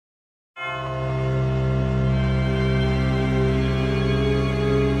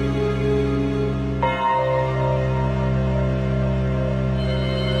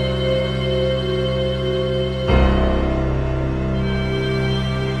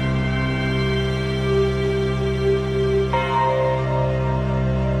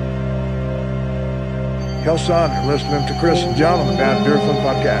No, son, you're listening to Chris and John on the Bad Beer Fun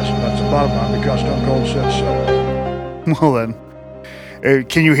Podcast. That's the bottom line because Stone Cold said so. Well then,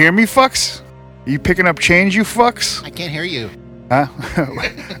 can you hear me, fucks? Are you picking up change, you fucks? I can't hear you. Huh?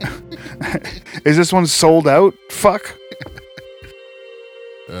 Is this one sold out? Fuck.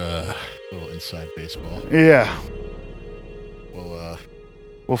 Little inside baseball. Yeah.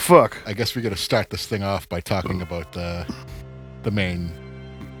 Well, fuck. I guess we got to start this thing off by talking about the main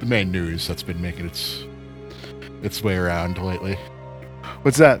news that's been making its way around lately.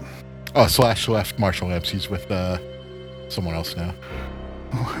 What's that? Oh, Slash left Marshall Amps. He's with someone else now.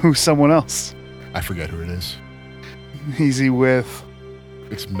 Who's someone else? I forget who it is. Easy with.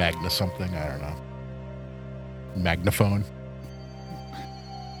 It's Magna something. I don't know. Magnaphone.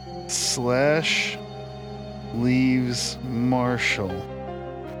 Slash leaves Marshall.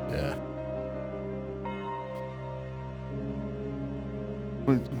 Yeah.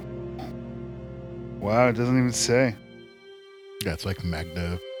 Wow, it doesn't even say. Yeah, it's like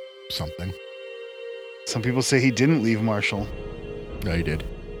Magna something. Some people say he didn't leave Marshall. No, he did.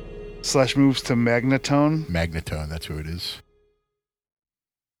 Slash moves to Magnatone. Magnatone, that's who it is.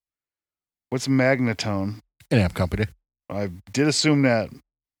 What's Magnatone? An amp company. I did assume that.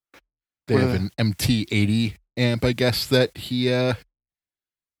 They have an MT80 amp, I guess, that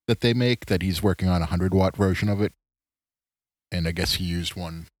they make, that he's working on a 100-watt version of it. And I guess he used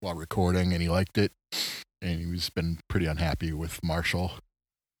one while recording, and he liked it. And he's been pretty unhappy with Marshall.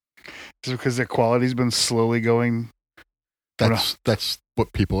 Just because the quality's been slowly going. That's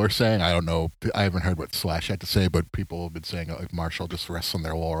what people are saying. I don't know. I haven't heard what Slash had to say, but people have been saying like Marshall just rests on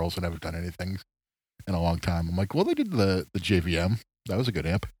their laurels and haven't done anything in a long time. I'm like, well, they did the JVM. That was a good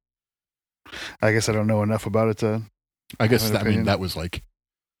amp. I guess I don't know enough about it to. I guess that was like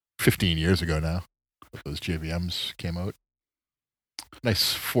 15 years ago now. Those JVMs came out.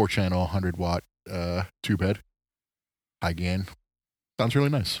 Nice 4-channel 100-watt tube head, high gain. Sounds really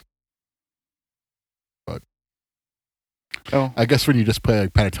nice. But I guess when you just play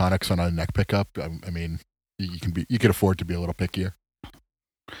like pentatonics on a neck pickup, I mean, you can afford to be a little pickier.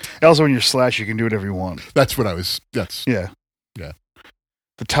 Also, when you're Slash, you can do whatever you want. That's what I was. Yeah.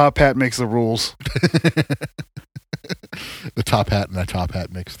 The top hat makes the rules. The top hat and the top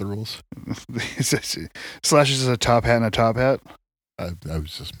hat makes the rules. Slash is a top hat and a top hat. I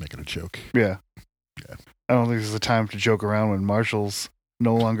was just making a joke. Yeah. I don't think this is the time to joke around when Marshall's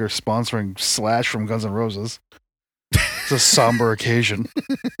no longer sponsoring Slash from Guns N' Roses. It's a somber occasion.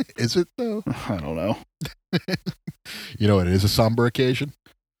 Is it though? I don't know. You know, it is a somber occasion.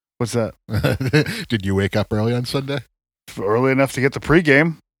 What's that? Did you wake up early on Sunday? Early enough to get the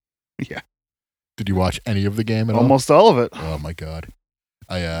pregame. Yeah. Did you watch any of the game at Almost all of it. Oh my god.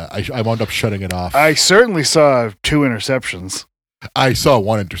 I wound up shutting it off. I certainly saw 2 interceptions. I saw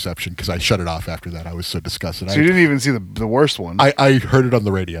 1 interception because I shut it off after that. I was so disgusted. So you didn't even see the worst one. I heard it on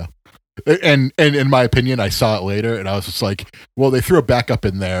the radio. And in my opinion, I saw it later and I was just like, well, they threw a backup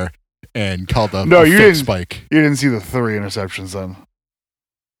in there and called a fake spike. You didn't see the 3 interceptions then.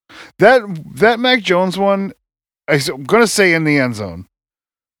 That Mac Jones one, I'm going to say in the end zone.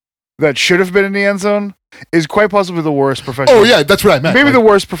 That should have been in the end zone is quite possibly the worst professional. Oh yeah, that's what I meant. Maybe the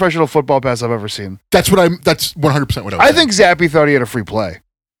worst professional football pass I've ever seen. That's 100% what I was I think Zappy thought he had a free play.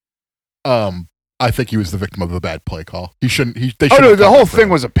 I think he was the victim of a bad play call. They shouldn't. The whole thing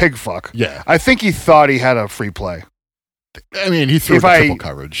was a pig fuck. Yeah. I think he thought he had a free play. I mean, he threw triple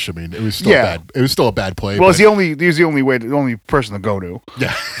coverage. I mean, it was still bad. It was still a bad play. Well, he was the only person to go to.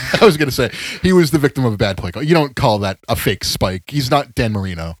 Yeah. I was gonna say he was the victim of a bad play call. You don't call that a fake spike. He's not Dan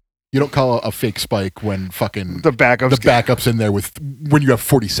Marino. You don't call a fake spike when fucking the backup's in there when you have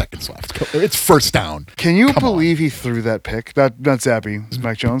 40 seconds left. It's first down. Can you believe he threw that pick? Not Zappy,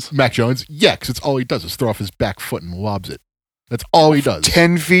 Mac Jones. Mac Jones, yeah, because it's all he does is throw off his back foot and lobs it. That's all he does.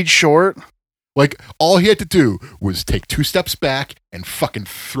 10 feet short. Like all he had to do was take 2 steps back and fucking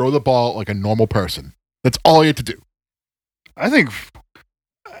throw the ball like a normal person. That's all he had to do. I think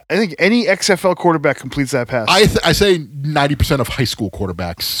any XFL quarterback completes that pass. I say 90% of high school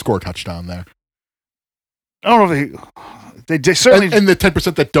quarterbacks score a touchdown there. I don't know if they certainly... And the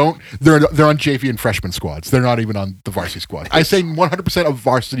 10% that don't, they're on JV and freshman squads. They're not even on the varsity squad. I say 100% of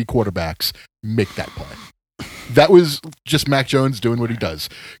varsity quarterbacks make that play. That was just Mac Jones doing what he does.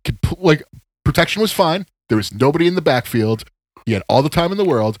 Protection was fine. There was nobody in the backfield. He had all the time in the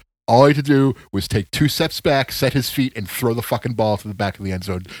world. All he had to do was take 2 steps back, set his feet, and throw the fucking ball to the back of the end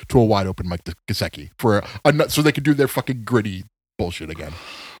zone to a wide open Mike Gesicki so they could do their fucking gritty bullshit again.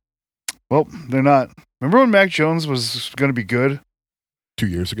 Well, they're not. Remember when Mac Jones was going to be good? 2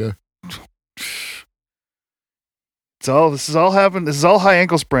 years ago. This is all happened. This is all high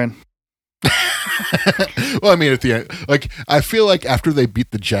ankle sprain. Well, I mean, at the end, like I feel like after they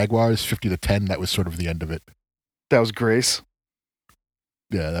beat the Jaguars 50-10, that was sort of the end of it. That was grace.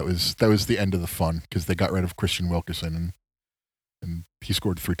 Yeah, that was the end of the fun because they got rid of Christian Wilkerson and he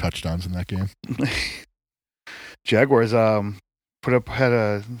scored 3 touchdowns in that game. Jaguars had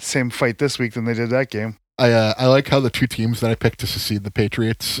a same fight this week than they did that game. I like how the 2 teams that I picked to succeed the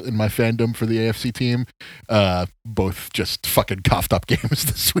Patriots in my fandom for the AFC team, both just fucking coughed up games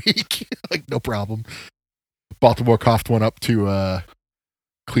this week. Like, no problem. Baltimore coughed one up to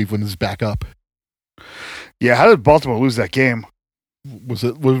Cleveland's backup. Yeah, how did Baltimore lose that game? Was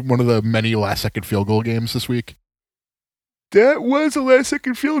one of the many last-second field goal games this week? That was a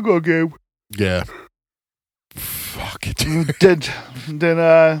last-second field goal game. Yeah. Fuck it.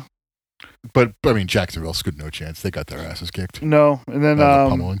 But I mean, Jacksonville stood no chance. They got their asses kicked. No, and then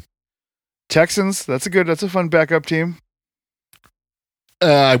Pummeling. Texans. That's a fun backup team.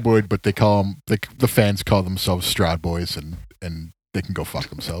 I would, but they call them the fans call themselves Stroud Boys, and they can go fuck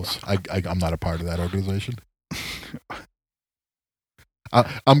themselves. I'm not a part of that organization.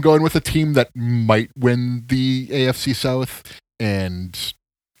 I'm going with a team that might win the AFC South, and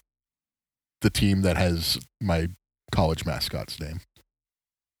the team that has my college mascot's name.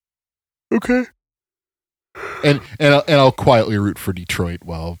 Okay. And I'll quietly root for Detroit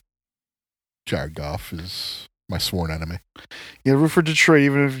while Jared Goff is my sworn enemy. Yeah, root for Detroit,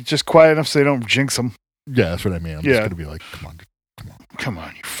 even if it's just quiet enough so they don't jinx them. Yeah, that's what I mean. I'm just going to be like, come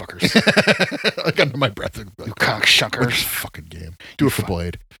on, you fuckers. Like under my breath. Like, you cockshuckers. This fucking game. Do it for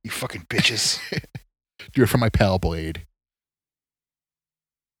Blade. You fucking bitches. Do it for my pal Blade.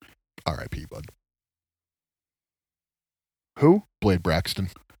 R.I.P. bud. Who? Blade Braxton.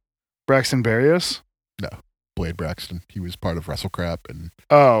 Braxton Berrios? No, Blade Braxton. He was part of WrestleCrap, and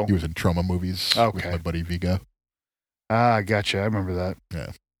he was in Trauma movies with my buddy Vigo. Ah, gotcha. I remember that.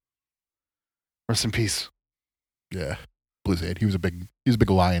 Yeah. Rest in peace. Yeah. Blizzard. He was a big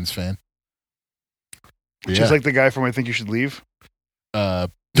Lions fan. Just like the guy from I Think You Should Leave.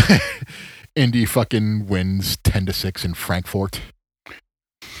 Indy fucking wins 10-6 in Frankfurt.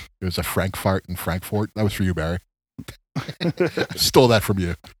 It was a Frank fart in Frankfurt. That was for you, Barry. Stole that from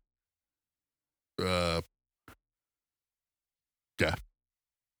you. Yeah.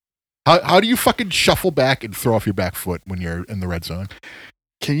 How do you fucking shuffle back and throw off your back foot when you're in the red zone?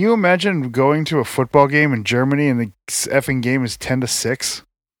 Can you imagine going to a football game in Germany and the effing game is 10-6?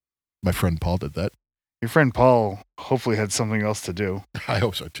 My friend Paul did that. Your friend Paul hopefully had something else to do. I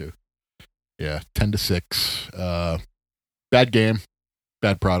hope so too. Yeah, 10-6. Bad game,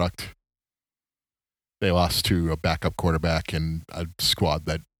 bad product. They lost to a backup quarterback and a squad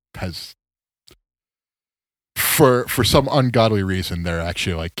that has, for some ungodly reason, they're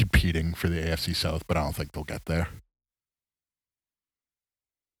actually like competing for the AFC South, but I don't think they'll get there.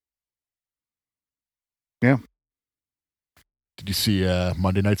 Yeah. Did you see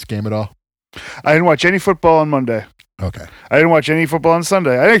Monday night's game at all? I didn't watch any football on Monday. Okay. I didn't watch any football on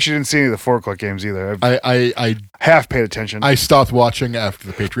Sunday. I actually didn't see any of the 4 o'clock games either. I half paid attention. I stopped watching after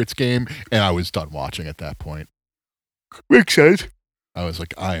the Patriots game, and I was done watching at that point. Makes sense. I was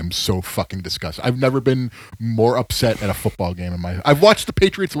like, I am so fucking disgusted. I've never been more upset at a football game in my. I've watched the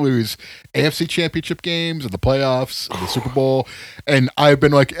Patriots lose AFC Championship games and the playoffs and the Super Bowl, and I've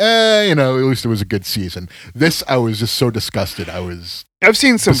been like, at least it was a good season. This, I was just so disgusted. I've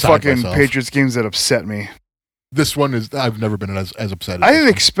seen some fucking myself. Patriots games that upset me. This one is. I've never been as upset. I didn't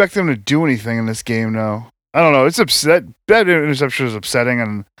expect them to do anything in this game. No, I don't know. It's upset. That interception was upsetting,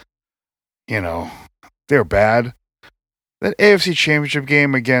 and they were bad. That AFC Championship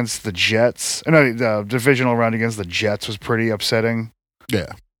game against the Jets, the divisional round against the Jets was pretty upsetting.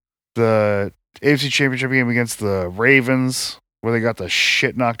 Yeah. The AFC Championship game against the Ravens, where they got the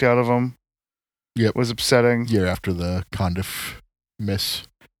shit knocked out of them, was upsetting. Year after the Condiff miss.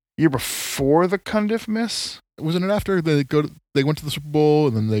 Year before the Condiff miss? Wasn't it after they went to the Super Bowl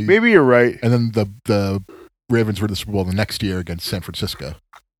and then they? Maybe you're right. And then the Ravens were to the Super Bowl the next year against San Francisco.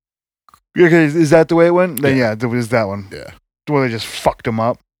 Okay, is that the way it went? Then yeah, it was that one. Yeah. Where they just fucked them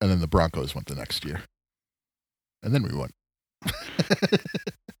up. And then the Broncos went the next year. And then we won.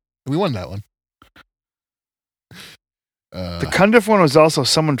 We won that one. The Condiff one was also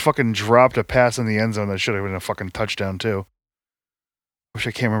someone fucking dropped a pass in the end zone that should have been a fucking touchdown too. Wish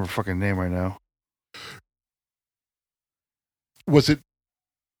I can't remember the fucking name right now. Was it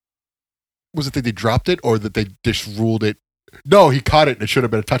that they dropped it or that they just ruled it? No, he caught it and it should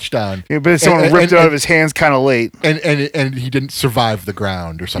have been a touchdown. Yeah, but someone ripped it out of his hands kind of late. And he didn't survive the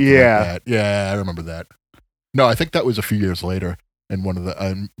ground or something like that. Yeah, I remember that. No, I think that was a few years later. And one of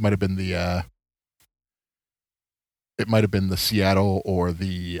the might have been the Seattle or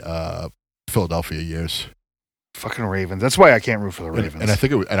the Philadelphia years. Fucking Ravens. That's why I can't root for the Ravens. And I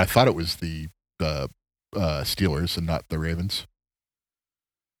think I thought it was the Steelers and not the Ravens.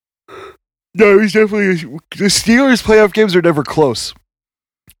 No, he's definitely the Steelers playoff games are never close.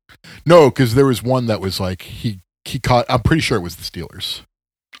 No, because there was one that was like he caught. I'm pretty sure it was the Steelers.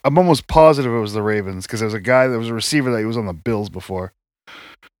 I'm almost positive it was the Ravens because there was a guy that was a receiver that he was on the Bills before,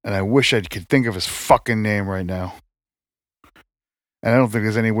 and I wish I could think of his fucking name right now. And I don't think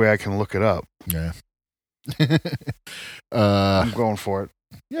there's any way I can look it up. Yeah. I'm going for it.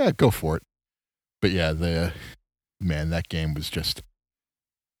 Yeah, go for it. But yeah, that game was just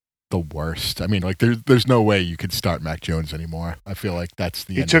the worst. I mean, like there's no way you could start Mac Jones anymore. I feel like that's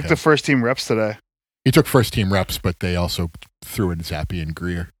the He end took of the him. first team reps today. He took first team reps, but they also threw in Zappi and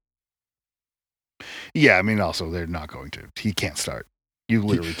Greer. Yeah, I mean, also they're not going to. He can't start. You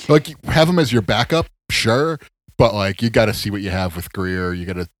literally can't. Like have him as your backup, sure, but like you got to see what you have with Greer. You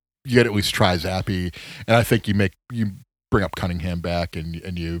got to at least try Zappi, and I think you bring up Cunningham back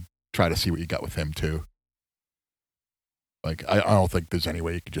and you try to see what you got with him too. Like I don't think there's any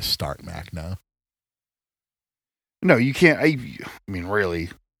way you could just start Mac now. No, you can't. I mean, really,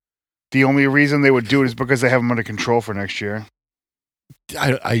 the only reason they would do it is because they have him under control for next year.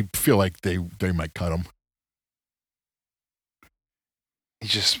 I feel like they might cut him.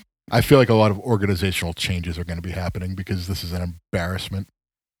 I feel like a lot of organizational changes are going to be happening because this is an embarrassment.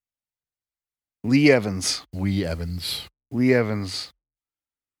 Lee Evans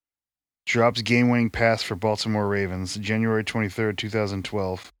drops game-winning pass for Baltimore Ravens, January 23rd,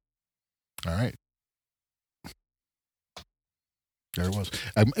 2012. All right. There it was.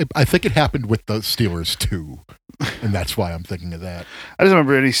 I think it happened with the Steelers too, and that's why I'm thinking of that. I just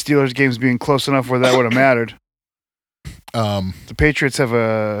remember any Steelers games being close enough where that would have mattered. The Patriots have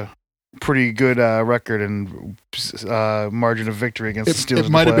a pretty good record and margin of victory against the Steelers.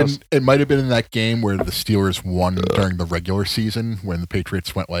 It might have been in that game where the Steelers won during the regular season when the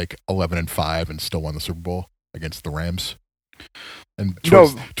Patriots went like 11-5 and still won the Super Bowl against the Rams. And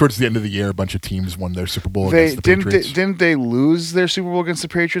towards the end of the year, a bunch of teams won their Super Bowl against the Patriots. Didn't they lose their Super Bowl against the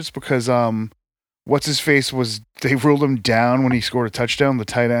Patriots because what's his face they ruled him down when he scored a touchdown, the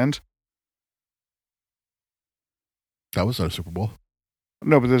tight end? That was not a Super Bowl.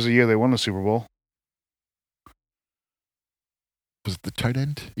 No, but there's a year they won the Super Bowl. Was it the tight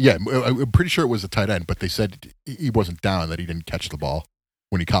end? Yeah, I'm pretty sure it was the tight end, but they said he wasn't down, that he didn't catch the ball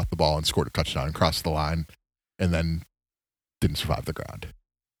when he caught the ball and scored a touchdown and crossed the line and then didn't survive the ground.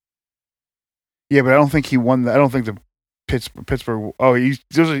 Yeah, but I don't think he won that. I don't think the Pittsburgh. Oh,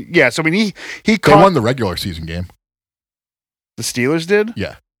 so I mean, he They won the regular season game. The Steelers did?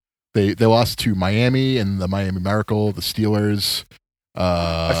 Yeah. They lost to Miami and the Miami Miracle, the Steelers.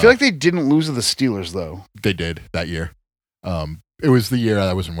 I feel like they didn't lose to the Steelers though. They did that year. It was the year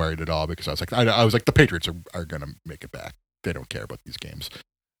I wasn't worried at all because I was like the Patriots are gonna make it back. They don't care about these games.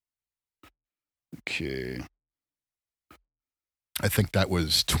 Okay. I think that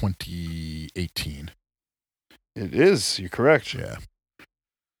was 2018. It is. You're correct. Yeah.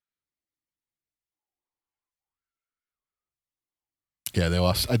 Yeah, they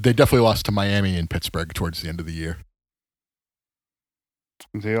lost. They definitely lost to Miami and Pittsburgh towards the end of the year.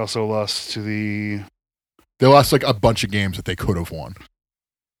 They also lost to the... They lost like a bunch of games that they could have won.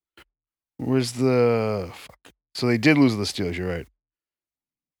 Where's the... Fuck. So they did lose to the Steelers, you're right.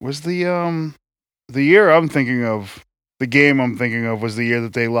 Was the year I'm thinking of... The game I'm thinking of was the year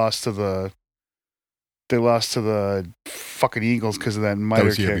that they lost to the... They lost to the fucking Eagles because of that miter That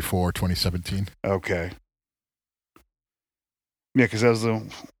was the year kick. before, 2017. Okay. Yeah, because that was the...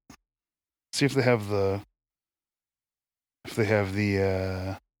 See if they have the... If they have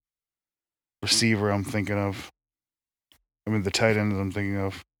the receiver I'm thinking of. I mean, the tight end I'm thinking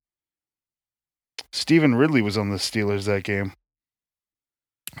of. Stephen Ridley was on the Steelers that game.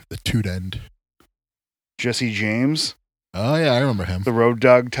 The toot end. Jesse James. Oh, yeah, I remember him. The road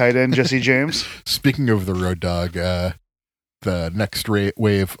dog tight end, Jesse James. Speaking of the road dog, the next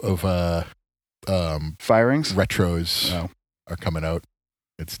wave of Firings? retros are coming out.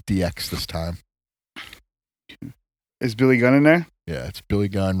 It's DX this time. Is Billy Gunn in there? Yeah, it's Billy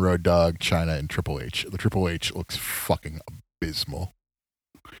Gunn, Road Dogg, China, and Triple H. The Triple H looks fucking abysmal.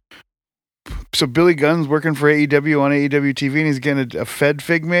 So Billy Gunn's working for AEW on AEW TV and he's getting a Fed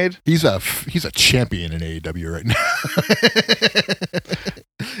fig made? He's a champion in AEW right now.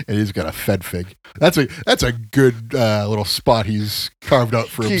 And he's got a Fed fig. That's a good little spot he's carved out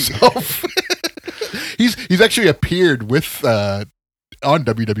for himself. He's actually appeared with on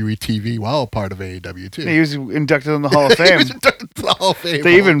WWE TV while part of AEW too. He was inducted in the Hall of Fame. He was inducted in the Hall of Fame.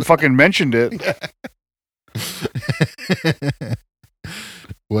 They even fucking mentioned it. Yeah.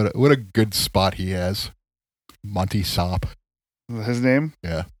 What a good spot he has. Monty Sop. His name?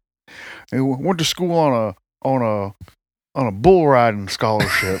 Yeah. He went to school on a bull riding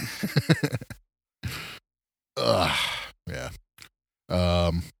scholarship. Yeah.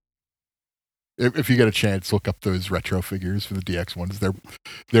 If you get a chance, look up those retro figures for the DX ones.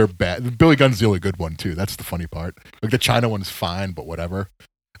 They're bad. Billy Gunn's the only good one too. That's the funny part. Like the China one's fine, but whatever.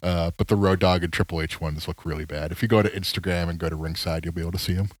 But the Road Dogg and Triple H ones look really bad. If you go to Instagram and go to Ringside, you'll be able to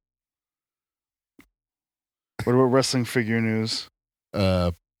see them. What about wrestling figure news?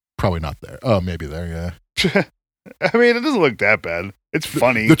 Probably not there. Oh, maybe there. Yeah. I mean, it doesn't look that bad. It's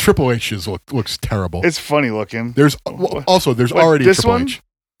funny. The Triple H's looks terrible. It's funny looking. There's already this a Triple one? H.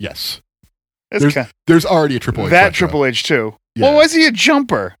 Yes. It's There's already a Triple H. That Triple H too. Yeah. Well, why is he a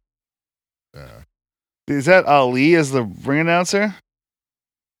jumper? Yeah. Is that Ali as the ring announcer?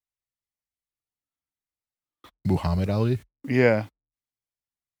 Muhammad Ali. Yeah.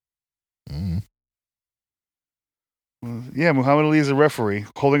 Mm. Yeah, Muhammad Ali is a referee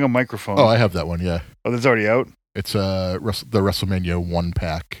holding a microphone. Oh, I have that one. Yeah. Oh, that's already out? It's the WrestleMania 1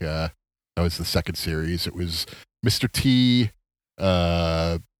 pack. That was the second series. It was Mr. T,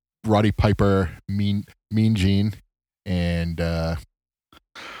 Roddy Piper, Mean Gene, and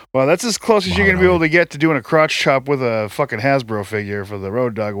well, that's as close as you're going to be Muhammad able to get to doing a crotch chop with a fucking Hasbro figure for the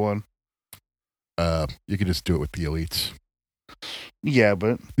Road Dogg one. you can just do it with the Elites. Yeah,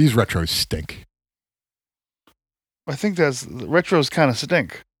 but These retros stink. I think retros kind of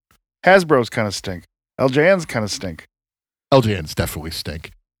stink. Hasbro's kind of stink. LJN's kind of stink. LJNs definitely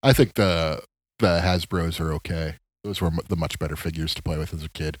stink. I think the Hasbros are okay. Those were the much better figures to play with as a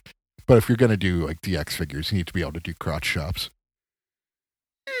kid. But if you're going to do like DX figures, you need to be able to do crotch chops.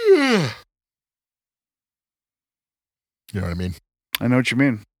 You know what I mean? I know what you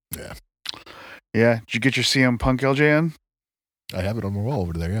mean. Yeah. Yeah. Did you get your CM Punk LJN? I have it on the wall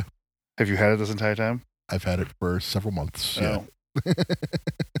over there, yeah. Have you had it this entire time? I've had it for several months. Oh. Yeah.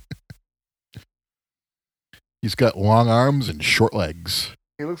 He's got long arms and short legs.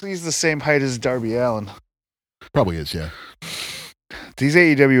 He looks like he's the same height as Darby Allin. Probably is, yeah. These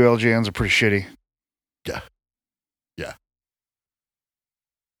AEW LJNs are pretty shitty. Yeah.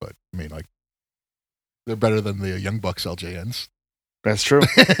 But, I mean, like, they're better than the Young Bucks LJNs. That's true.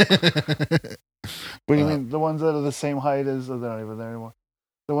 What do you mean? The ones that are the same height as... Oh, they're not even there anymore.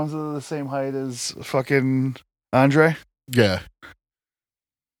 The ones that are the same height as fucking Andre? Yeah.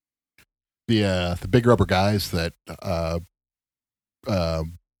 The big rubber guys that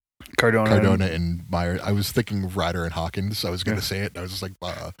Cardona and Meyer. I was thinking Ryder and Hawkins. I was going to say it, and I was just like,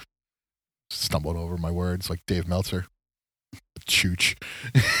 stumbled over my words, like Dave Meltzer. Chooch.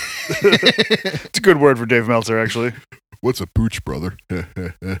 It's a good word for Dave Meltzer, actually. What's a pooch, brother?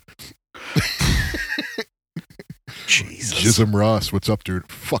 Jesus. Jism Ross, what's up, dude?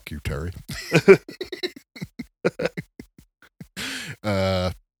 Fuck you, Terry.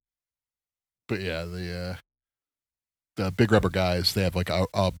 But yeah, the big rubber guys, they have like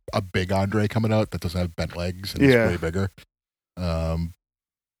a big Andre coming out that doesn't have bent legs and it's way bigger.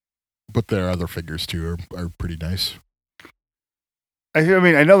 But their other figures too are pretty nice. I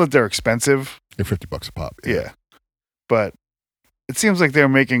mean, I know that they're expensive. They're $50 a pop. Yeah. But it seems like they're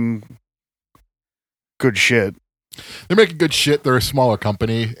making good shit. They're making good shit. They're a smaller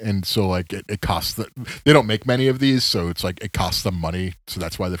company, and so like it costs they don't make many of these, so it's like it costs them money, so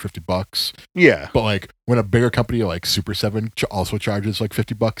that's why they're $50. Yeah. But like when a bigger company like Super 7 also charges like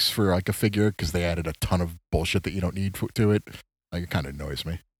 $50 for like a figure because they added a ton of bullshit that you don't need to it, like it kind of annoys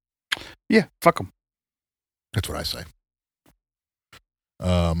me. Yeah, fuck them. That's what I say.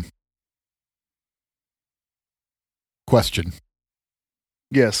 Question.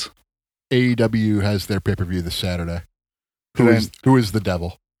 Yes. AEW has their pay-per-view this Saturday. Who is the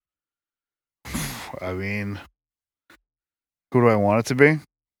devil? I mean, who do I want it to be?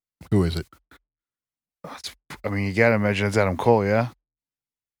 Who is it? I mean, you gotta imagine it's Adam Cole, yeah?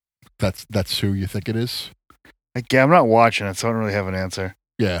 That's who you think it is? I'm not watching it, so I don't really have an answer.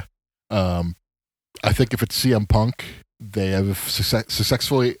 Yeah. I think if it's CM Punk, they have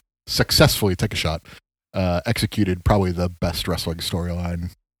successfully take a shot. Executed probably the best wrestling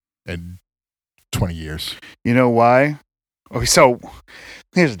storyline in 20 years. You know why? Okay, so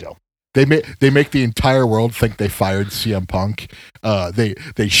here's the deal. They make the entire world think they fired CM Punk.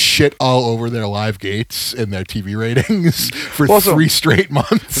 They shit all over their live gates and their TV ratings for 3 straight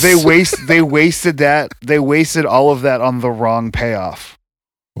months. They wasted that. They wasted all of that on the wrong payoff.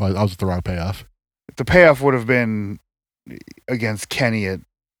 Well, that was the wrong payoff. The payoff would have been against Kenny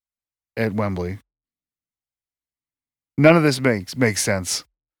at Wembley. None of this makes sense.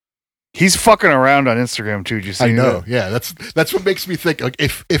 He's fucking around on Instagram too. Did you see I know. that? Yeah, that's what makes me think. Like,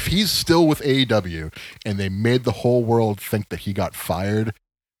 if he's still with AEW and they made the whole world think that he got fired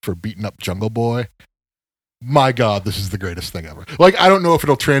for beating up Jungle Boy, my God, this is the greatest thing ever. Like, I don't know if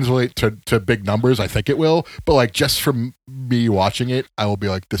it'll translate to big numbers. I think it will, but like, just from me watching it, I will be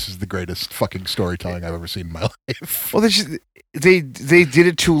like, this is the greatest fucking storytelling I've ever seen in my life. Well, they did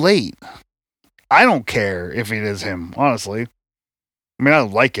it too late. I don't care if it is him, honestly. I mean, I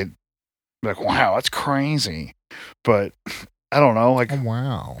like it. Like, wow, that's crazy. But I don't know. Like,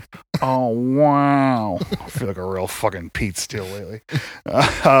 Wow. oh wow, I feel like a real fucking Pete Steele lately.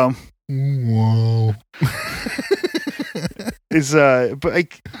 Whoa. But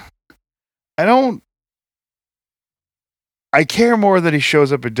I don't. I care more that he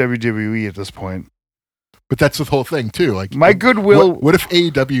shows up at WWE at this point. But that's the whole thing too. Like, My goodwill. What if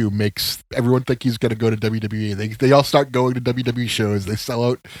AEW makes everyone think he's going to go to WWE? They all start going to WWE shows. They sell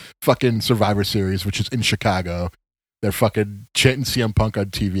out fucking Survivor Series, which is in Chicago. They're fucking chanting CM Punk on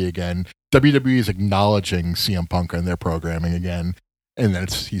TV again. WWE is acknowledging CM Punk on their programming again, and then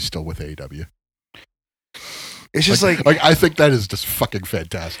he's still with AEW. It's just like I think that is just fucking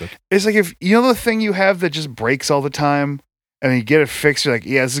fantastic. It's like, if you know the thing you have that just breaks all the time, and then you get it fixed. You're like,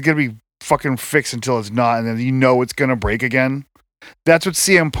 yeah, this is gonna be fucking fixed until it's not, and then you know it's gonna break again. That's what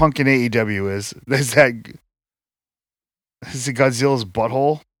CM Punk in AEW is. Is it Godzilla's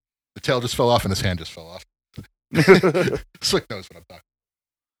butthole? The tail just fell off and his hand just fell off. Slick knows what I'm talking.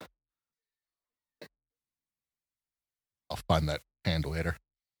 I'll find that hand later.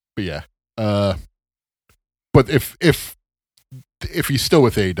 But yeah. But if he's still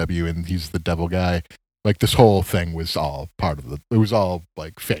with AEW and he's the devil guy, like, this whole thing was all part of it was all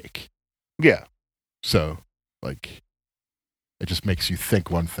like fake. Yeah. So, like, it just makes you think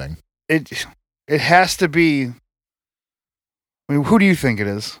one thing. It has to be. I mean, who do you think it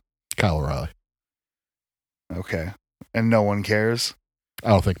is? Kyle O'Reilly. Okay. And no one cares? I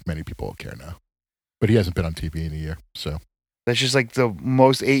don't think many people care now. But he hasn't been on TV in a year, so. That's just like the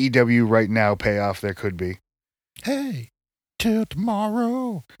most AEW right now payoff there could be. Hey, till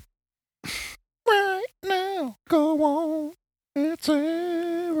tomorrow. Right now, go on. It's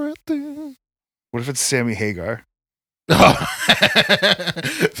everything. What if it's Sammy Hagar?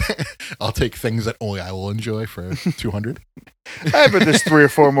 I'll take things that only I will enjoy for 200. I bet there's 3 or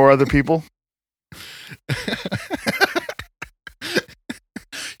 4 more other people.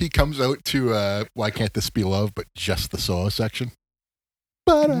 He comes out to Why Can't This Be Love, but just the solo section.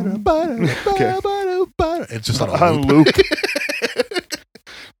 Okay. It's just on loop.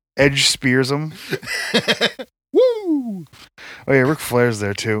 Edge spears him. Woo! Oh yeah, Ric Flair's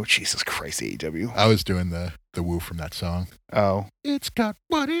there too. Jesus Christ, AEW. I was doing the woo from that song. Oh. It's got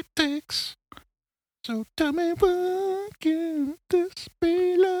what it takes. So tell me, what can this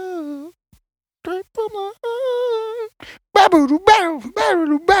be love? Straight from my heart.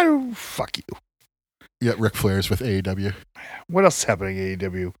 Fuck you. Yeah, Ric Flair's with AEW. What else is happening at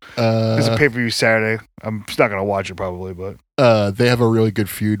AEW? There's a pay-per-view Saturday. I'm just not going to watch it probably, but... They have a really good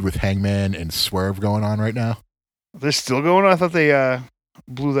feud with Hangman and Swerve going on right now. They're still going on? I thought they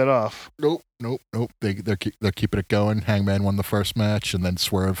blew that off. Nope. They're keeping it going. Hangman won the first match, and then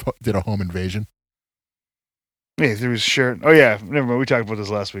Swerve did a home invasion. Yeah, there was shirt. Oh yeah, never mind. We talked about this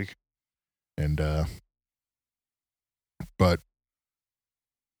last week. And but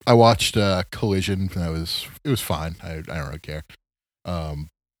I watched Collision. And it was fine. I don't really care.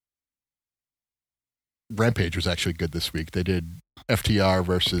 Rampage was actually good this week. They did FTR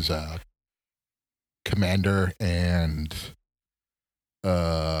versus Commander and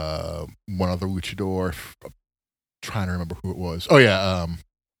one other luchador. I'm trying to remember who it was. Oh yeah,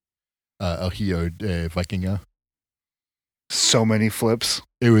 El Hijo de Vikingo. So many flips.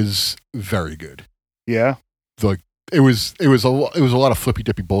 It was very good. Yeah. It was a lot of flippy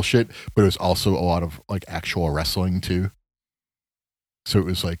dippy bullshit, but it was also a lot of like actual wrestling too. So it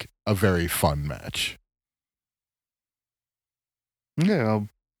was like a very fun match. Yeah.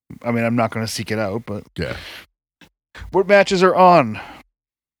 I mean, I'm not going to seek it out, but Yeah. What matches are on?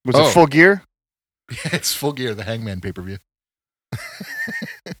 Was it Full Gear? Yeah, it's Full Gear, the Hangman pay-per-view.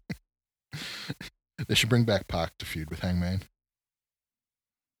 They should bring back Pac to feud with Hangman.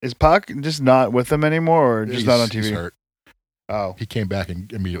 Is Pac just not with them anymore, or just not on TV? He's hurt. Oh. He came back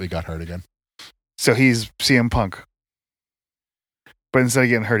and immediately got hurt again. So he's CM Punk. But instead of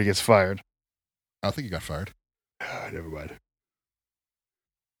getting hurt, he gets fired. I don't think he got fired. Never mind.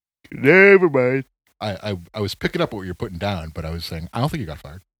 Never mind. I was picking up what you were putting down, but I was saying, I don't think he got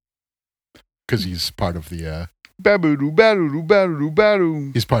fired. Because he's part of the... He's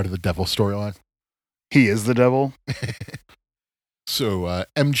part of the devil storyline. He is the devil? So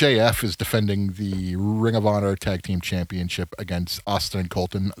MJF is defending the Ring of Honor Tag Team Championship against Austin and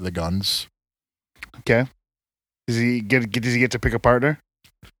Colton, the Guns. Okay. Does he get to pick a partner?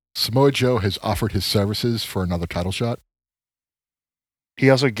 Samoa Joe has offered his services for another title shot. He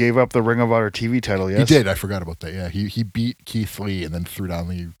also gave up the Ring of Honor TV title, yes? He did. I forgot about that. Yeah, he beat Keith Lee and then threw down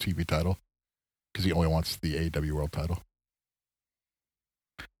the TV title because he only wants the AEW World title.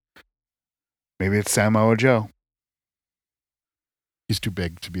 Maybe it's Samoa Joe. He's too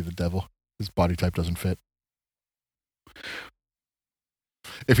big to be the devil. His body type doesn't fit.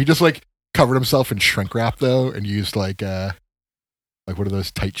 If he just like covered himself in shrink wrap though and used like what are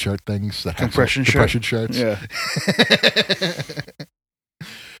those tight shirt things? That Compression shirts. Yeah.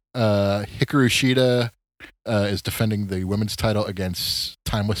 Hikaru Shida is defending the women's title against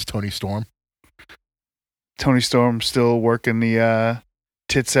Timeless Tony Storm. Tony Storm still working the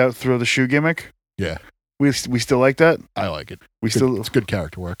tits out through the shoe gimmick. Yeah. We still like that? I like it. It's good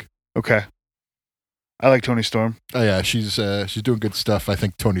character work. Okay. I like Tony Storm. Oh yeah, she's doing good stuff. I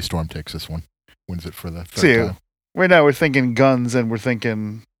think Tony Storm takes this one. Wins it for the third time. Right now we're thinking guns and we're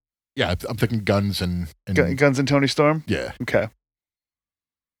thinking... Yeah, I'm thinking guns and Guns and Tony Storm? Yeah. Okay.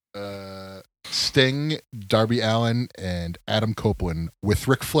 Sting, Darby Allin, and Adam Copeland with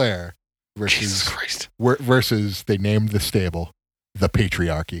Ric Flair versus... Jesus Christ. Versus, they named the stable, the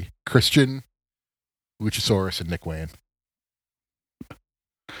Patriarchy. Christian, Luchasaurus, and Nick Wayne.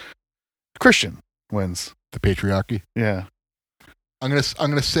 Christian wins. The Patriarchy? Yeah. I'm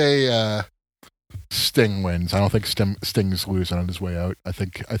gonna say Sting wins. I don't think Sting's losing on his way out. I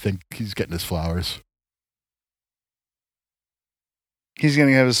think he's getting his flowers. He's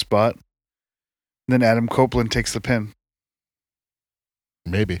gonna have his spot. Then Adam Copeland takes the pin.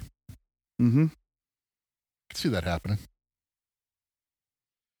 Maybe. Mm-hmm. Could see that happening.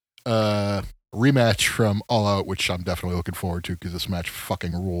 Rematch from All Out, which I'm definitely looking forward to because this match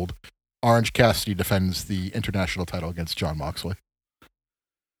fucking ruled. Orange Cassidy defends the international title against Jon Moxley.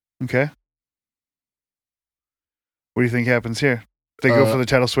 Okay. What do you think happens here? They go for the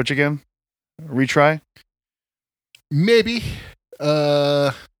title switch again? Retry? Maybe.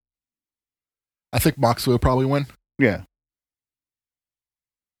 I think Moxley will probably win. Yeah.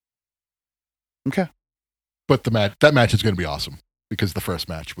 Okay. But that match is going to be awesome because the first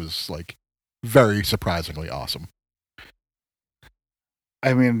match was like very surprisingly awesome.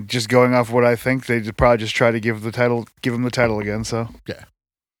 I mean, just going off what I think, they'd probably just try to give him the title again. So yeah.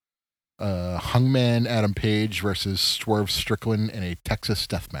 Hangman Adam Page versus Swerve Strickland in a Texas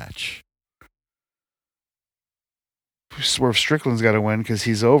death match. Swerve Strickland's got to win because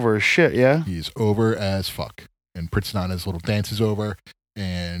he's over as shit. Yeah, he's over as fuck, and Prince Nana's little dance is over,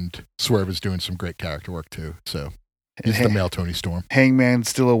 and Swerve is doing some great character work too. So he's the male Tony Storm. Hangman's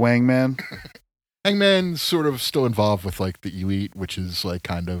still a wangman. Hangman's sort of still involved with like the Elite, which is like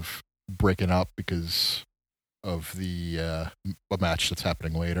kind of breaking up because of the a match that's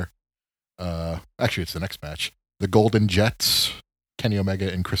happening later. Actually, it's the next match. The Golden Jets, Kenny Omega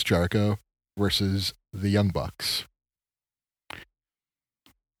and Chris Jericho versus the Young Bucks.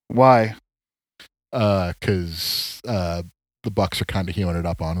 Why? Because the Bucks are kind of healing it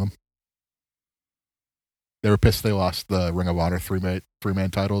up on them. They were pissed they lost the Ring of Honor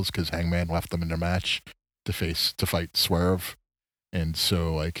three-man titles because Hangman left them in their match to fight Swerve. And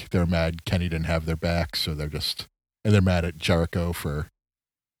so, like, they're mad Kenny didn't have their back, so they're mad at Jericho for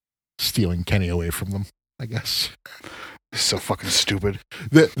stealing Kenny away from them, I guess. It's so fucking stupid.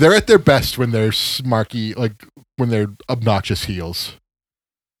 They're at their best when they're smarky, like, when they're obnoxious heels.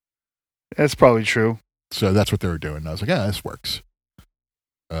 That's probably true. So that's what they were doing. And I was like, yeah, this works.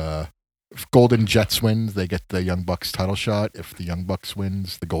 If Golden Jets wins, they get the Young Bucks title shot. If the Young Bucks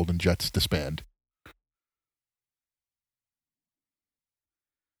wins, the Golden Jets disband.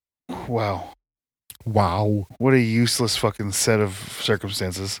 Wow. What a useless fucking set of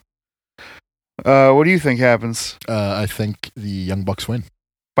circumstances. What do you think happens? I think the Young Bucks win.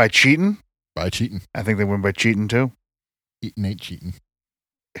 By cheating? By cheating. I think they win by cheating too. Eating ain't cheating.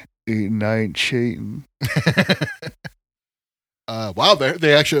 Eating ain't cheating. Wow,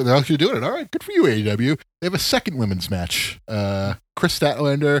 they're actually doing it. All right, good for you, AEW. They have a second women's match. Chris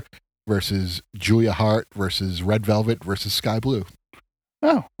Statlander versus Julia Hart versus Red Velvet versus Sky Blue.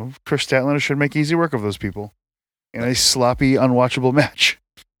 Oh, well, Chris Statlander should make easy work of those people in a sloppy, unwatchable match.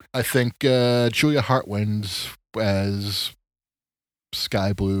 I think Julia Hart wins as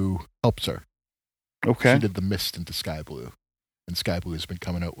Sky Blue helps her. Okay. She did the mist into Sky Blue, and Sky Blue has been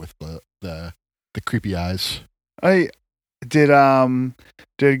coming out with the creepy eyes. Did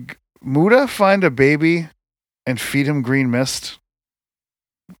Muda find a baby and feed him green mist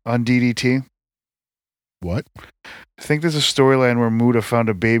on DDT? What? I think there's a storyline where Muda found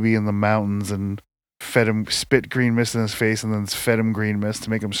a baby in the mountains and fed him, spit green mist in his face, and then fed him green mist to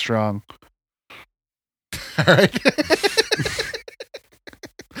make him strong. All right.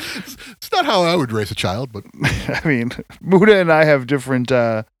 It's not how I would raise a child, but I mean, Muda and I have different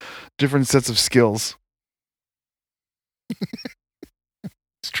sets of skills.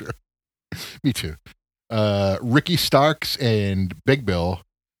 it's true. Me too. Ricky Starks and Big Bill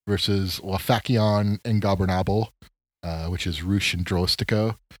versus Lafakion and Gobernable, which is Roosh and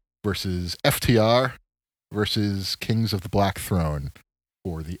Drolistico, versus FTR versus Kings of the Black Throne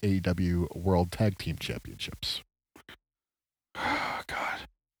for the AEW World Tag Team Championships. Oh, God.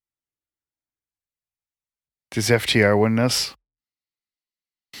 Does FTR win this?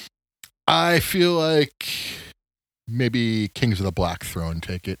 I feel like maybe Kings of the Black Throne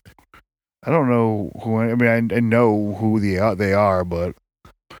take it. I don't know who. I mean, I know who they are, but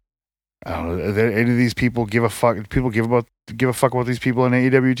I don't know. Are there any of these people give a fuck? People give a fuck about these people on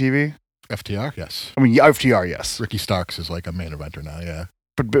AEW TV? FTR, yes. I mean, FTR, yes. Ricky Starks is like a main eventer now, yeah.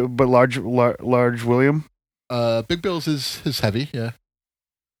 But large William. Big Bill's is heavy, yeah.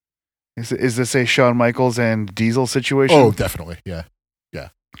 Is this a Shawn Michaels and Diesel situation? Oh, definitely, yeah.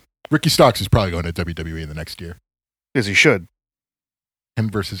 Ricky Starks is probably going to WWE in the next year. Yes, he should. Him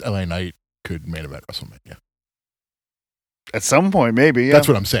versus LA Knight could main event WrestleMania. At some point, maybe. Yeah. That's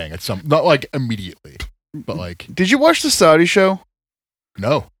what I'm saying. Not like immediately, but like. Did you watch the Saudi show?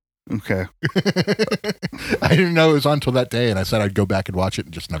 No. Okay. I didn't know it was on until that day, and I said I'd go back and watch it,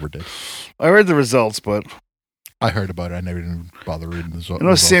 and just never did. I read the results, but I heard about it. I never even bothered reading the results. I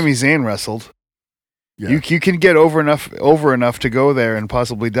know Sami Zayn wrestled. Yeah. You can get over enough to go there and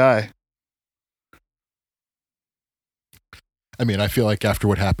possibly die. I mean, I feel like after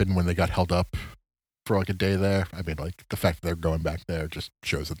what happened when they got held up for like a day there, I mean, like the fact that they're going back there just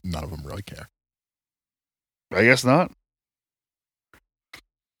shows that none of them really care. I guess not.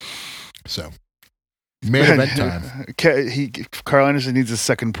 So, main event time. Carl Anderson needs a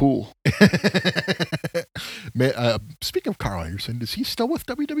second pool. Speaking of Carl Anderson, is he still with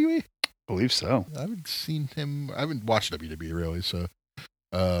WWE? I believe so. I haven't seen him. I haven't watched WWE really, so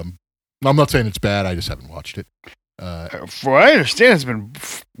I'm not saying it's bad. I just haven't watched it. For what I understand,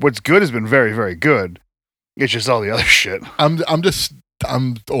 what's good has been very, very good. It's just all the other shit. I'm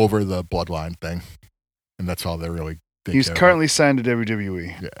over the bloodline thing, and that's all they're really. He's currently signed to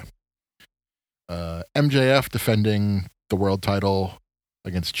WWE. Yeah. MJF defending the world title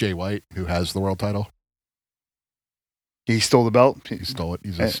against Jay White, who has the world title. He stole the belt. He stole it.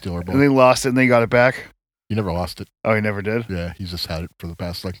 He's a stealer boy. And they lost it, and they got it back. He never lost it. Oh, he never did. Yeah, he's just had it for the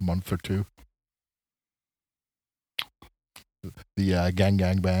past like month or two. The gang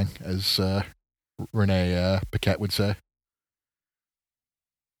bang, as Renee Paquette would say.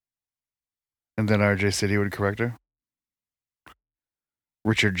 And then RJ City would correct her.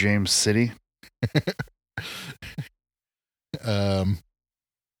 Richard James City.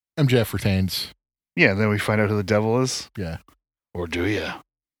 MJF retains. Yeah, then we find out who the devil is. Yeah. Or do you?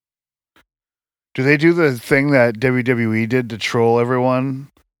 Do they do the thing that WWE did to troll everyone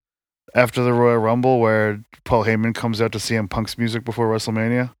after the Royal Rumble where Paul Heyman comes out to CM Punk's music before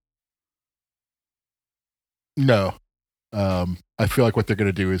WrestleMania? No. I feel like what they're going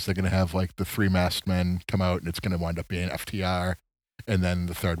to do is they're going to have like the three masked men come out, and it's going to wind up being FTR, and then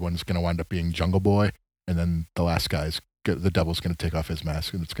the third one's going to wind up being Jungle Boy, and then the last the devil's going to take off his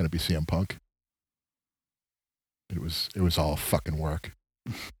mask, and it's going to be CM Punk. It was all fucking work.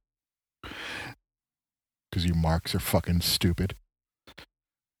 Because you marks are fucking stupid.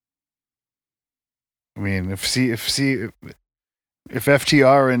 I mean, if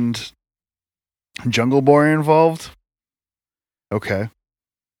FTR and Jungle Boy are involved, okay.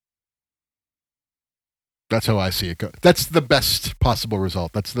 That's how I see it go. That's the best possible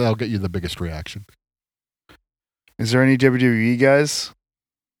result. That'll get you the biggest reaction. Is there any WWE guys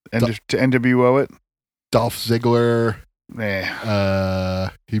to NWO it? Dolph Ziggler. Nah.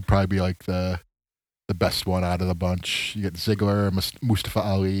 He'd probably be like the best one out of the bunch. You get Ziggler, Mustafa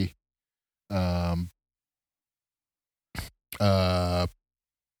Ali.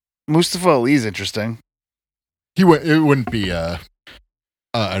 Mustafa Ali's interesting. It wouldn't be an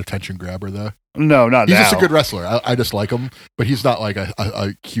attention grabber though. No, not he's now. Just a good wrestler. I just like him, but he's not like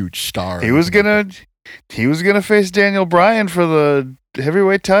a huge star. He was gonna face Daniel Bryan for the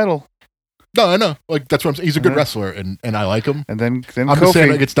heavyweight title. No, I know. Like that's what I'm saying. He's a good wrestler, and I like him. And then I'm Kofi. just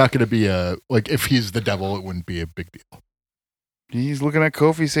saying like it's not going to be like if he's the devil, it wouldn't be a big deal. He's looking at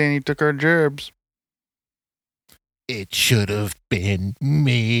Kofi saying he took our gerbs. It should have been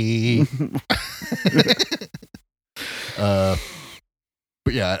me.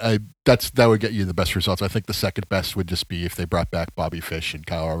 But yeah, that would get you the best results. I think the second best would just be if they brought back Bobby Fish and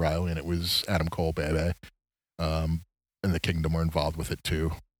Kyle O'Reilly, and it was Adam Cole, baby. And the Kingdom were involved with it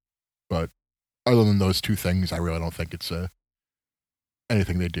too. But other than those two things, I really don't think it's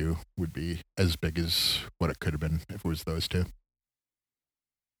anything they do would be as big as what it could have been if it was those two.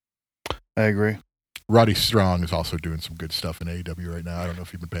 I agree. Roddy Strong is also doing some good stuff in AEW right now. I don't know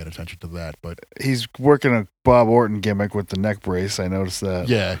if you've been paying attention to that, but he's working a Bob Orton gimmick with the neck brace. I noticed that.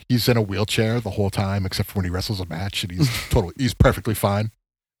 Yeah, he's in a wheelchair the whole time, except for when he wrestles a match, and he's perfectly fine.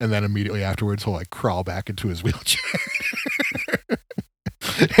 And then immediately afterwards, he'll like crawl back into his wheelchair.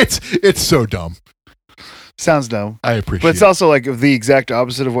 It's so dumb. Sounds dumb. I appreciate it. But it's also like the exact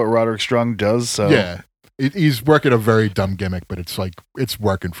opposite of what Roderick Strong does. So yeah, he's working a very dumb gimmick, but it's like it's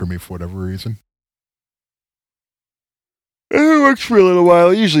working for me for whatever reason. It works for a little while.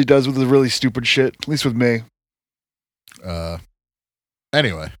 It usually does with the really stupid shit. At least with me.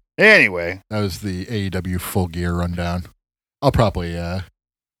 Anyway, that was the AEW Full Gear rundown. I'll probably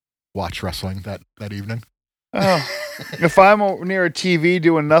watch wrestling that evening. Oh, if I'm near a TV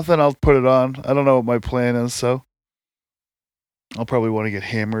doing nothing, I'll put it on. I don't know what my plan is, so I'll probably want to get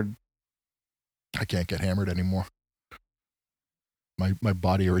hammered. I can't get hammered anymore. My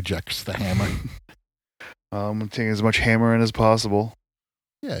body rejects the hammer. I'm taking as much hammering as possible.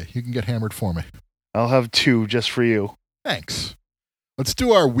 Yeah, you can get hammered for me. I'll have 2 just for you. Thanks. Let's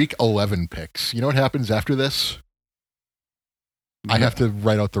do our Week 11 picks. You know what happens after this? I have to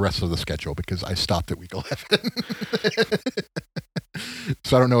write out the rest of the schedule because I stopped at Week 11.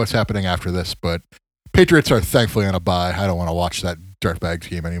 So I don't know what's happening after this, but Patriots are thankfully on a bye. I don't want to watch that dirtbag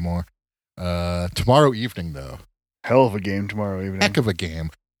team anymore. Tomorrow evening, though. Hell of a game tomorrow evening. Heck of a game.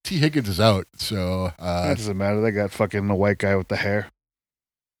 T. Higgins is out, so... that doesn't matter. They got fucking the white guy with the hair.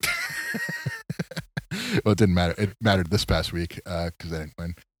 Well, it didn't matter. It mattered this past week because they didn't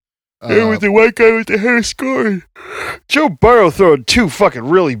win. With the white guy with the hair scoring. Joe Burrow throwing 2 fucking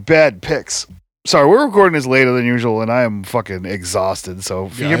really bad picks. Sorry, we're recording this later than usual, and I am fucking exhausted. So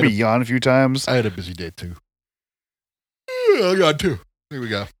if you hear me yawn a few times. I had a busy day, too. I got 2. Here we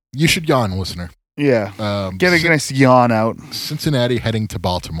go. You should yawn, listener. Yeah. Get a nice yawn out. Cincinnati heading to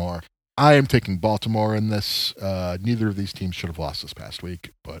Baltimore. I am taking Baltimore in this. Neither of these teams should have lost this past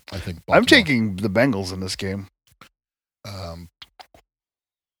week, but I think Baltimore. I'm taking the Bengals in this game.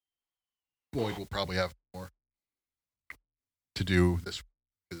 Boyd will probably have more to do this.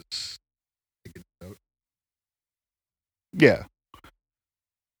 Yeah.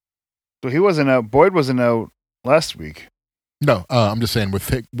 So he wasn't out. Boyd wasn't out last week. No, I'm just saying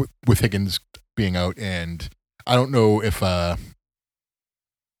with Higgins being out, and I don't know if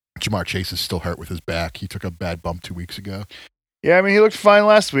Jamar Chase is still hurt with his back. He took a bad bump 2 weeks ago. Yeah, I mean, he looked fine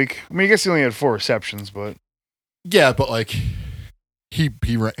last week. I mean, I guess he only had 4 receptions, but... Yeah, but, like, he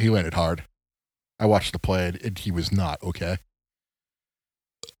landed hard. I watched the play, and he was not okay.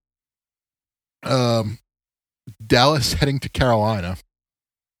 Dallas heading to Carolina.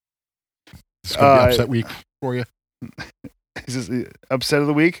 It's going to be upset week for you. Is this upset of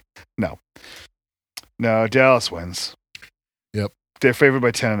the week? No, Dallas wins. Yep. They're favored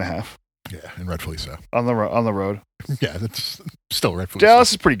by 10.5. Yeah, and rightfully so. On the road. Yeah, that's still rightfully Dallas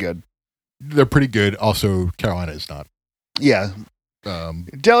so. is pretty good. They're pretty good. Also, Carolina is not. Yeah.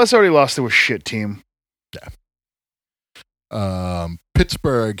 Dallas already lost to a shit team. Yeah.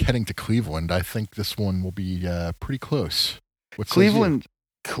 Pittsburgh heading to Cleveland. I think this one will be pretty close. Cleveland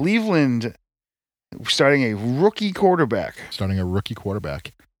starting a rookie quarterback.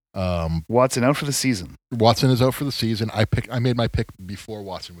 Watson out for the season. Watson is out for the season. I made my pick before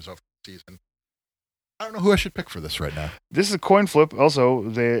Watson was out for the season. I don't know who I should pick for this right now. This is a coin flip.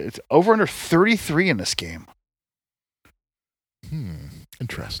 Also, it's over under 33 in this game.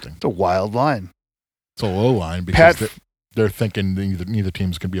 Interesting. It's a wild line. It's a low line because they're thinking neither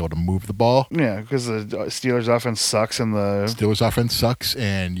team's going to be able to move the ball. Yeah, because the Steelers' offense sucks and the Steelers' offense sucks,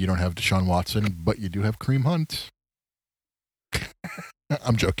 and you don't have Deshaun Watson, but you do have Kareem Hunt.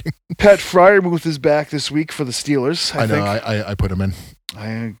 I'm joking. Pat Freiermuth is back this week for the Steelers. I know. I put him in.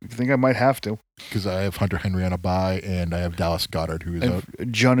 I think I might have to. Because I have Hunter Henry on a bye, and I have Dallas Goedert, who is out.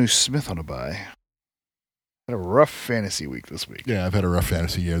 Jonnu Smith on a bye. Had a rough fantasy week this week. Yeah, I've had a rough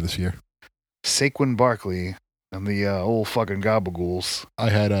fantasy year this year. Saquon Barkley and the old fucking Gabagools. I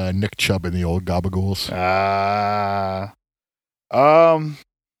had Nick Chubb in the old Gabagools.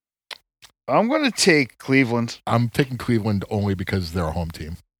 I'm going to take Cleveland. I'm taking Cleveland only because they're a home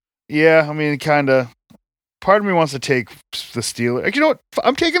team. Yeah, I mean, kind of. Part of me wants to take the Steelers. You know what?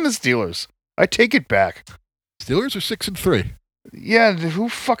 I'm taking the Steelers. I take it back. Steelers are 6-3. Yeah, who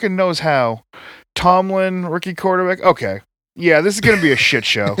fucking knows how? Tomlin, rookie quarterback. Okay. Yeah, this is going to be a shit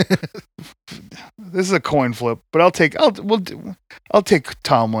show. This is a coin flip, but I'll take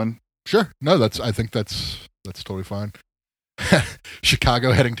Tomlin. Sure. No, I think that's totally fine.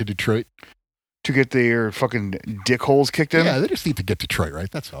 Chicago heading to Detroit to get their fucking dick holes kicked in. Yeah, they just need to get Detroit right.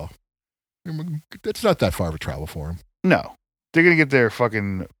 That's all. It's not that far of a travel for them. No, they're gonna get their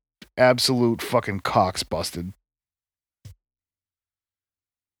fucking absolute fucking cocks busted.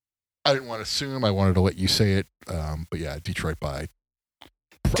 I didn't want to assume. I wanted to let you say it. But yeah, Detroit by.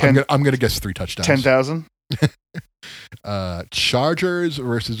 10 I'm gonna guess 3 touchdowns. 10,000. Chargers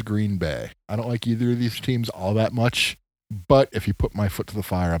versus Green Bay. I don't like either of these teams all that much, but if you put my foot to the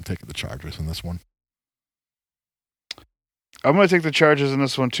fire, I'm taking the Chargers in this one. I'm going to take the Chargers in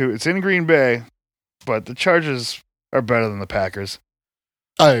this one too. It's in Green Bay, but the Chargers are better than the Packers.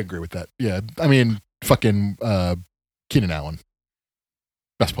 I agree with that. Yeah, I mean, fucking Keenan Allen,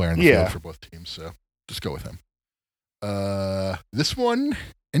 best player in the field for both teams, so just go with him. This one,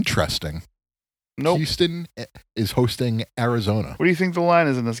 interesting. Nope. Houston is hosting Arizona. What do you think the line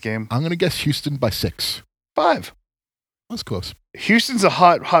is in this game? I'm going to guess Houston by 6. 5. That's close. Houston's a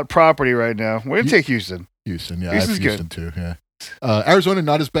hot property right now. We're going to take Houston. Houston, yeah. Houston's I have Houston good. too, yeah. Arizona,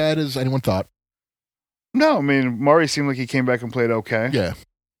 not as bad as anyone thought. No, I mean, Murray seemed like he came back and played okay. Yeah.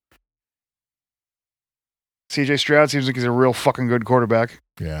 CJ Stroud seems like he's a real fucking good quarterback.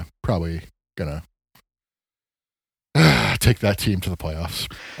 Yeah, probably gonna take that team to the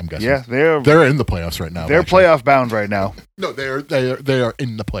playoffs, I'm guessing. Yeah, they're in the playoffs right now. They're actually. Playoff bound right now. No, they are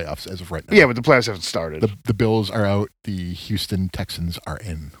in the playoffs as of right now. Yeah, but the playoffs haven't started. The Bills are out. The Houston Texans are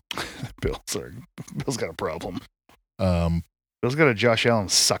in. Bills got a problem. Bill's got a Josh Allen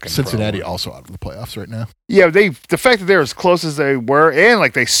sucking. Cincinnati problem. Also out of the playoffs right now. Yeah, the fact that they're as close as they were, and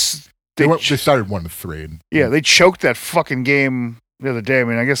like they started 1-3. Yeah, they choked that fucking game the other day. I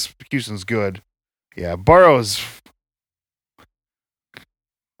mean, I guess Houston's good. Yeah, Burrow's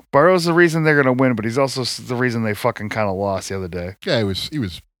the reason they're gonna win, but he's also the reason they fucking kind of lost the other day. Yeah, he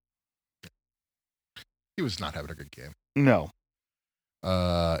was not having a good game. No.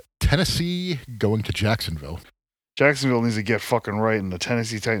 Tennessee going to Jacksonville. Jacksonville needs to get fucking right, and the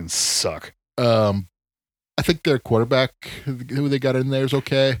Tennessee Titans suck. I think their quarterback, who they got in there, is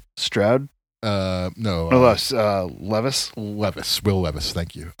okay. Stroud? No. Levis? Will Levis,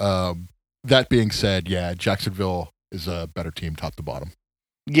 thank you. That being said, yeah, Jacksonville is a better team top to bottom.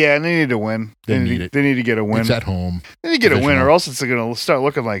 Yeah, and they need to win. They need to get a win. It's at home. They need to get a win, or else it's going to start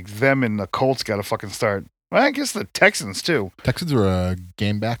looking like them and the Colts got to fucking start. Well, I guess the Texans, too. Texans are a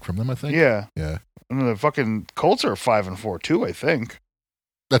game back from them, I think. Yeah. Yeah. And the fucking Colts are 5-4, too, I think.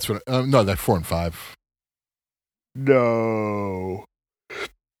 That's what... no, they're 4-5. No.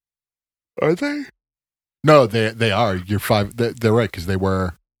 Are they? No, they are. You're 5. They're right, because they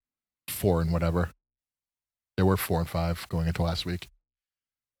were 4 and whatever. They were 4-5 going into last week.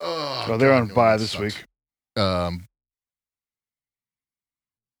 Oh, they're on bye this week. Taking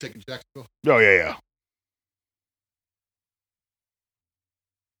Jacksonville. Oh, yeah.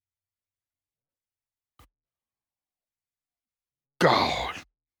 God.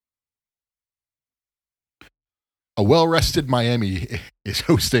 A well-rested Miami is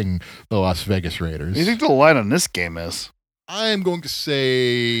hosting the Las Vegas Raiders. What do you think the line on this game is? I'm going to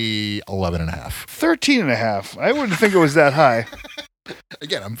say 11.5. 13.5. I wouldn't think it was that high.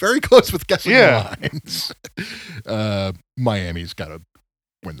 Again, I'm very close with guessing the lines. Miami's got to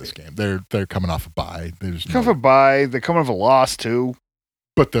win this game. They're coming off a bye. They're coming off a loss too.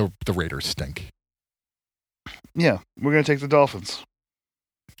 But the Raiders stink. Yeah, we're gonna take the Dolphins.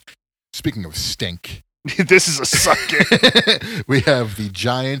 Speaking of stink, this is a suck game. We have the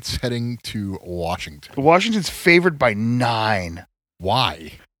Giants heading to Washington. Washington's favored by 9.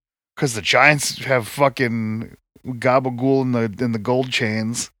 Why? Because the Giants have fucking Gabagool in the gold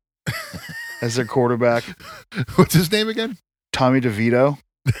chains as their quarterback. What's his name again? Tommy DeVito.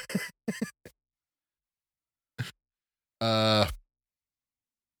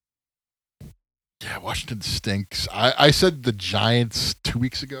 Yeah, Washington stinks. I said the Giants 2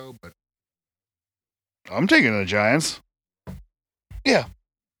 weeks ago, but I'm taking the Giants. Yeah.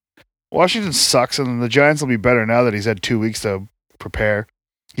 Washington sucks, and the Giants will be better now that he's had 2 weeks to prepare.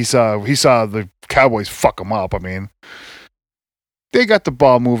 He saw the Cowboys fuck him up. I mean, they got the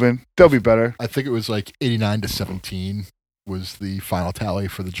ball moving. They'll be better. I think it was like 89-17 was the final tally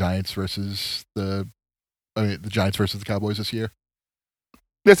for the Giants versus the Cowboys this year.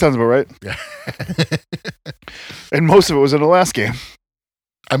 That sounds about right. Yeah. And most of it was in the last game.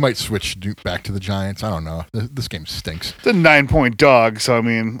 I might switch back to the Giants. I don't know. This game stinks. It's a 9-point dog, so I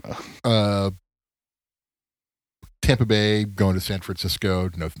mean... Tampa Bay going to San Francisco,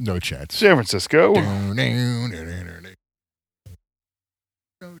 no chance. San Francisco.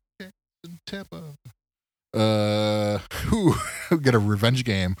 Tampa. Who get a revenge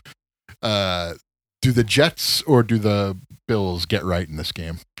game? Do the Jets or do the Bills get right in this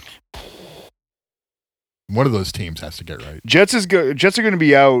game? One of those teams has to get right. Jets are going to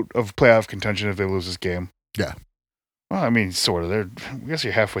be out of playoff contention if they lose this game. Yeah. Well, I mean, sort of. I guess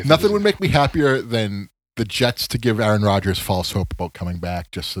you're halfway through. Nothing would make me happier than the Jets to give Aaron Rodgers false hope about coming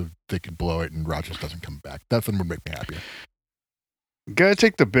back just so they could blow it and Rodgers doesn't come back. Nothing would make me happier. Gotta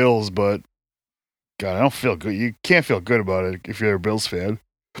take the Bills, but God, I don't feel good. You can't feel good about it if you're a Bills fan.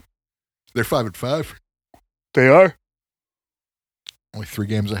 They're 5-5. They are. Only 3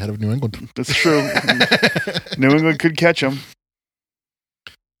 games ahead of New England. That's true. New England could catch them.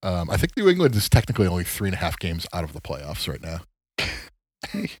 I think New England is technically only 3.5 games out of the playoffs right now.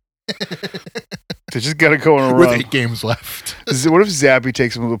 They just got to go on a With run. 8 games left. What if Zappy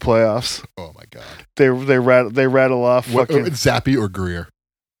takes them to the playoffs? Oh my God. They rattle off fucking Zappy or Greer?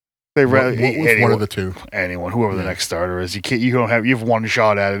 anyone, One of the two. Anyone, whoever the next starter is. You have one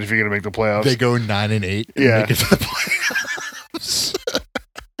shot at it if you're gonna make the playoffs. They go 9-8 and make it to the playoffs.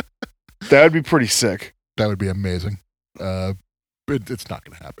 That would be pretty sick. That would be amazing. It's not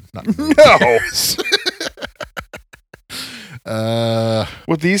going to happen. Not No.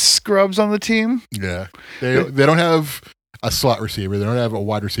 With these scrubs on the team? Yeah. They don't have a slot receiver. They don't have a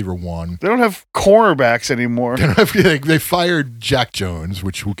wide receiver 1. They don't have cornerbacks anymore. They fired Jack Jones,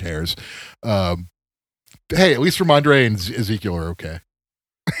 which who cares? Hey, at least Ramondre and Ezekiel are okay.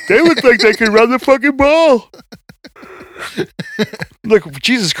 They look like they can run the fucking ball. Look,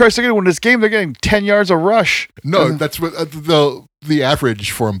 Jesus Christ, they're going to win this game. They're getting 10 yards a rush. No, that's what the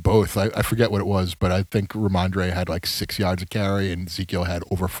average for them both. I forget what it was, but I think Ramondre had like 6 yards a carry and Ezekiel had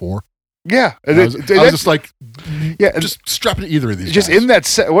over 4. Yeah. I was just like, just strap it to either of these just guys. In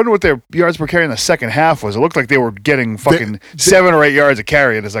that I wonder what their yards per carry in the second half was. It looked like they were getting fucking 7 or 8 yards a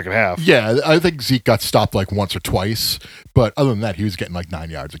carry in the second half. Yeah, I think Zeke got stopped like once or twice, but other than that, he was getting like 9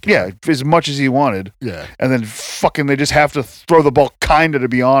 yards a carry. Yeah, as much as he wanted. Yeah. And then fucking they just have to throw the ball kinda, to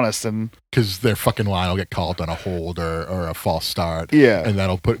be honest, and because their fucking line will get called on a hold or a false start. Yeah. And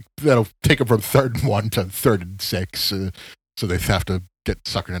that'll take them from 3rd and 1 to 3rd and 6. So they have to get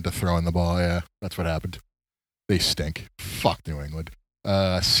suckered into throwing the ball. Yeah, that's what happened. They stink. Fuck New England.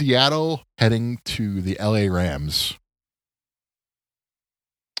 Seattle heading to the LA Rams.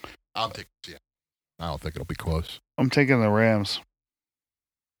 I'll take Seattle. I don't think it'll be close. I'm taking the Rams.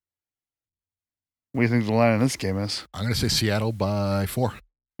 What do you think the line in this game is? I'm going to say Seattle by 4. I'm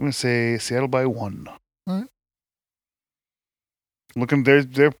going to say Seattle by 1. All right. Looking,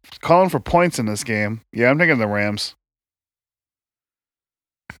 they're calling for points in this game. Yeah, I'm taking the Rams.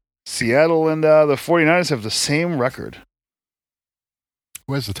 Seattle and the 49ers have the same record.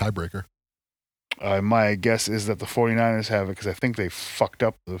 Where's the tiebreaker? My guess is that the 49ers have it because I think they fucked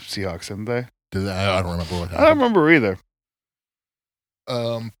up the Seahawks, didn't they? I don't remember what happened. I don't remember either.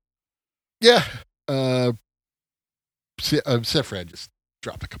 Yeah. San Fran just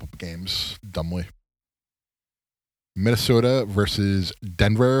dropped a couple of games dumbly. Minnesota versus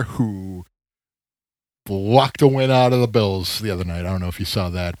Denver, who blocked a win out of the Bills the other night. I don't know if you saw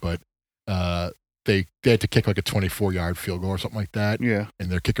that, but they had to kick like a 24-yard field goal or something like that. Yeah. And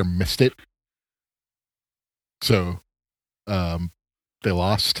their kicker missed it. So they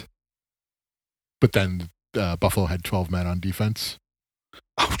lost. But then Buffalo had 12 men on defense.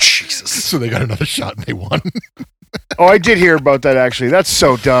 Oh, Jesus. So they got another shot and they won. Oh, I did hear about that, actually. That's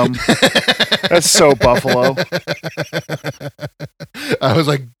so dumb. That's so Buffalo. I was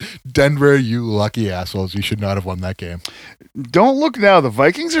like, Denver, you lucky assholes. You should not have won that game. Don't look now. The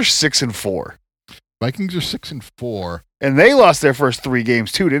Vikings are 6-4. Vikings are 6-4. And they lost their first 3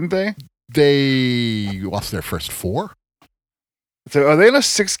 games, too, didn't they? They lost their first 4? So are they in a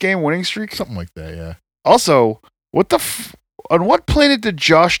 6-game winning streak? Something like that, yeah. Also, on what planet did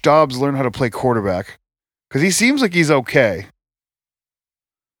Josh Dobbs learn how to play quarterback? Because he seems like he's okay.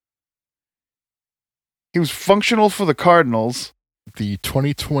 He was functional for the Cardinals. The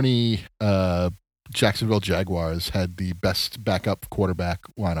 2020 Jacksonville Jaguars had the best backup quarterback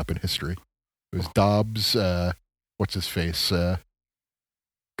lineup in history. It was Dobbs, what's his face,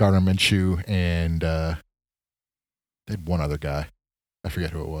 Gardner Minshew, and they had one other guy. I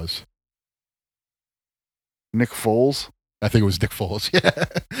forget who it was. Nick Foles? I think it was Nick Foles. Yeah,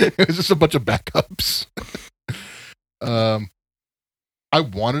 it was just a bunch of backups. I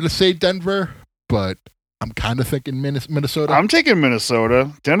wanted to say Denver, but I'm kind of thinking Minnesota. I'm taking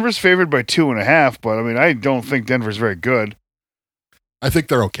Minnesota. Denver's favored by 2.5, but I mean, I don't think Denver's very good. I think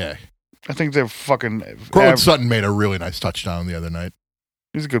they're okay. I think they're fucking. Cortland Sutton made a really nice touchdown the other night.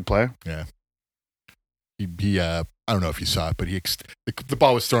 He's a good player. Yeah. He I don't know if you saw it, but the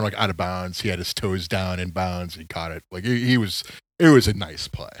ball was thrown like out of bounds. He had his toes down in bounds. He caught it. Like it was a nice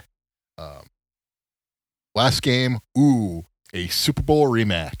play. Last game, a Super Bowl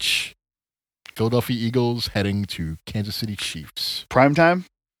rematch. Philadelphia Eagles heading to Kansas City Chiefs. Primetime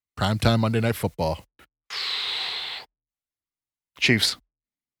Monday Night Football. Chiefs.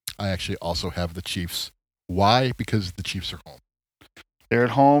 I actually also have the Chiefs. Why? Because the Chiefs are home. They're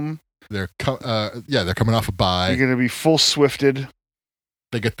at home. They're coming off a bye. They're going to be full swifted.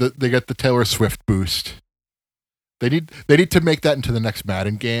 They get the Taylor Swift boost. They need to make that into the next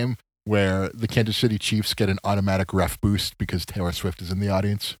Madden game where the Kansas City Chiefs get an automatic ref boost because Taylor Swift is in the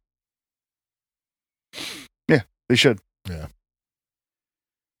audience. Yeah, they should. Yeah.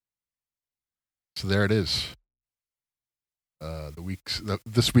 So there it is.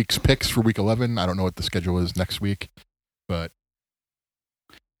 This week's picks for week 11. I don't know what the schedule is next week, but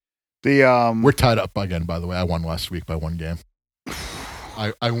we're tied up again. By the way, I won last week by one game.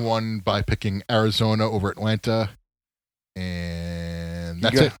 I won by picking Arizona over Atlanta, and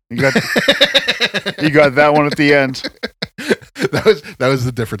that's it. You got that one at the end. that was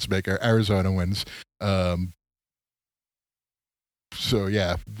the difference maker. Arizona wins. So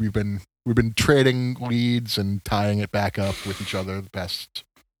yeah, we've been trading leads and tying it back up with each other the past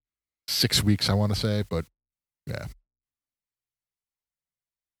 6 weeks, I want to say, but yeah.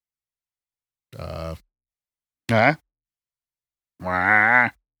 You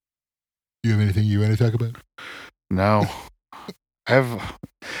have anything you want to talk about? No. I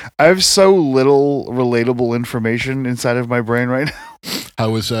have so little relatable information inside of my brain right now. How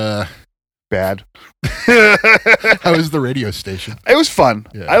was bad? How was the radio station? It was fun.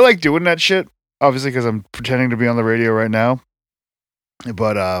 Yeah. I like doing that shit, obviously, because I'm pretending to be on the radio right now.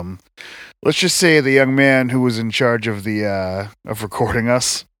 But let's just say the young man who was in charge of of recording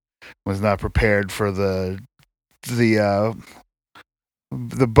us was not prepared for the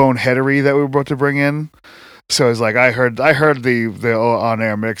boneheadery that we were about to bring in. So it's like I heard the on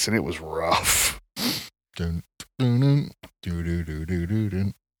air mix and it was rough.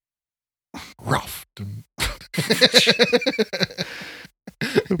 Rough.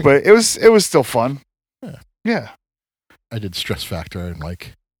 But it was still fun. Yeah. I did Stress Factor in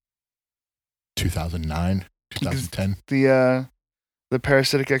like 2009, 2010. The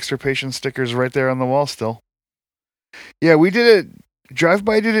parasitic extirpation sticker's right there on the wall still. Yeah, we did it. Drive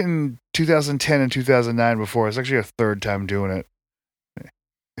By did it in 2010 and 2009 before. It's actually our third time doing it.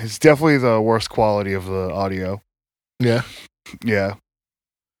 It's definitely the worst quality of the audio. Yeah. Yeah.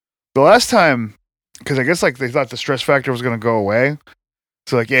 The last time, because I guess like they thought the stress factor was going to go away.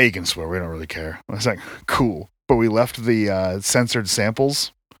 So like, yeah, you can swear. We don't really care. I was like, cool. But we left the censored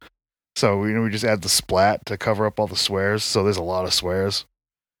samples. So we just add the splat to cover up all the swears. So there's a lot of swears.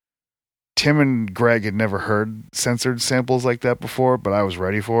 Tim and Greg had never heard censored samples like that before, but I was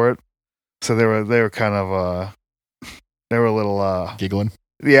ready for it. So they were kind of they were a little giggling.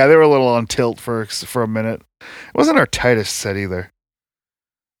 Yeah, they were a little on tilt for a minute. It wasn't our tightest set either.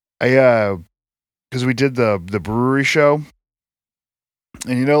 Because we did the brewery show,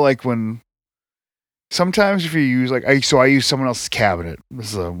 and like when sometimes if you use I use someone else's cabinet. This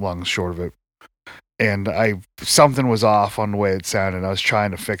is a long and short of it, and something was off on the way it sounded. I was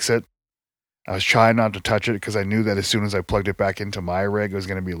trying to fix it. I was trying not to touch it because I knew that as soon as I plugged it back into my rig, it was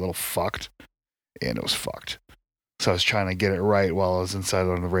going to be a little fucked, and it was fucked. So I was trying to get it right while I was inside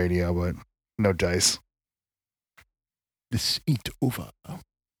on the radio, but no dice. This ain't over.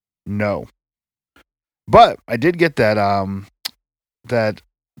 No. But I did get that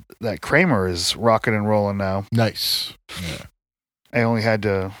Kramer is rocking and rolling now. Nice. Yeah. I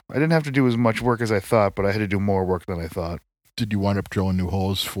didn't have to do as much work as I thought, but I had to do more work than I thought. Did you wind up drilling new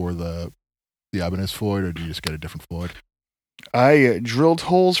holes for the Ibanez Floyd, or did you just get a different Floyd? I drilled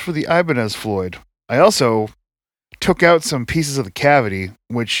holes for the Ibanez Floyd. I also took out some pieces of the cavity,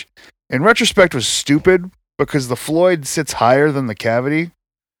 which in retrospect was stupid because the Floyd sits higher than the cavity.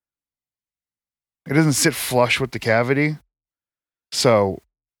 It doesn't sit flush with the cavity. So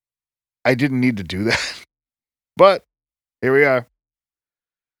I didn't need to do that. But here we are.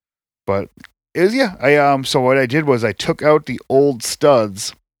 But it was, so what I did was I took out the old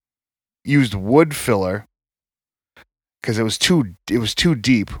studs, used wood filler because it was too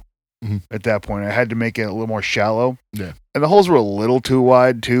deep. Mm-hmm. At that point. I had to make it a little more shallow. Yeah. And the holes were a little too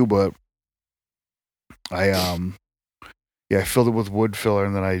wide too, but I filled it with wood filler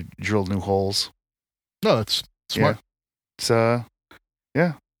and then I drilled new holes. No, that's smart.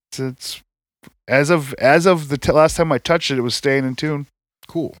 Yeah. It's as of the last time I touched it, it was staying in tune.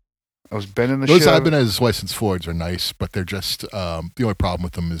 Cool. I was bending the Those shit. Ibanez licensed Floyds are nice, but they're just the only problem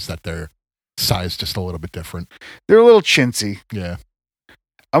with them is that they're size just a little bit different. They're a little chintzy. Yeah.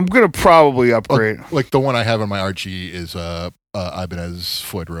 I'm gonna probably upgrade. Like the one I have on my RG is Ibanez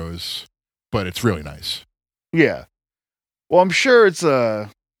Floyd Rose, but it's really nice. Yeah. Well, I'm sure it's a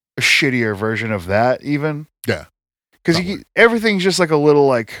shittier version of that, even. Yeah. Because everything's just like a little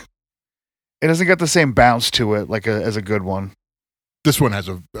like. It doesn't get the same bounce to it as a good one. This one has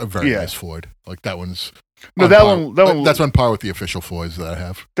a very nice Floyd. Like that one's. No, that one. That's on par with the official Floyds that I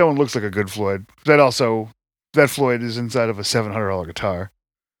have. That one looks like a good Floyd. That Floyd is inside of a $700 guitar.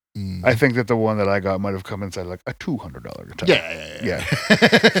 Mm. I think that the one that I got might have come inside like a $200 guitar. Yeah.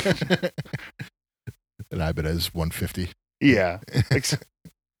 An Ibanez 150. Yeah.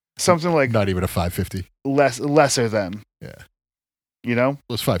 Something like not even a 550. Lesser than. Yeah. You know?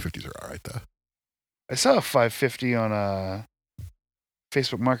 Those 550s are all right though. I saw a 550 on a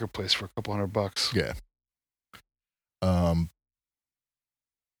Facebook Marketplace for a couple $100. Yeah.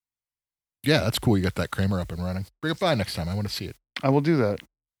 Yeah, that's cool. You got that Kramer up and running. Bring it by next time. I want to see it. I will do that.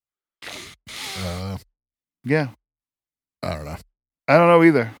 Yeah. I don't know. I don't know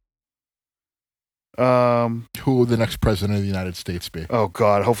either. Who will the next president of the United States be? Oh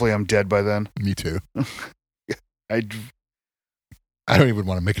God! Hopefully, I'm dead by then. Me too. I don't even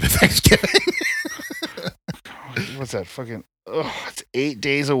want to make it to Thanksgiving. What's that? Fucking. Oh, it's 8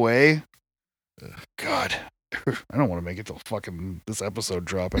 days away. God, I don't want to make it till fucking this episode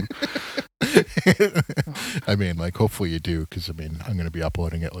dropping. I mean, like, hopefully you do, because I mean, I'm going to be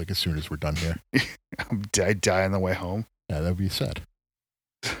uploading it like as soon as we're done here. I die on the way home. Yeah, that would be sad.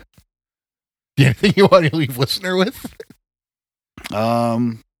 Anything you want to leave listener with? I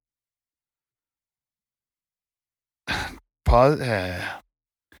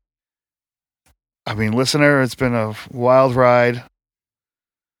mean, listener, it's been a wild ride.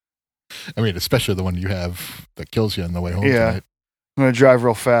 I mean, especially the one you have that kills you on the way home tonight. I'm going to drive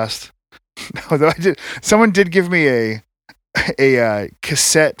real fast. Although someone did give me a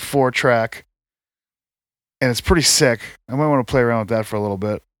cassette 4-track, and it's pretty sick. I might want to play around with that for a little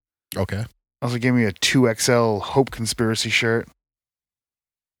bit. Okay. Also gave me a 2XL Hope Conspiracy shirt.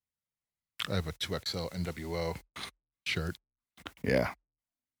 I have a 2XL NWO shirt. Yeah.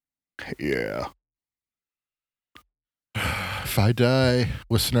 Yeah. If I die,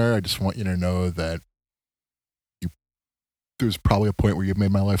 listener, I just want you to know that there's probably a point where you've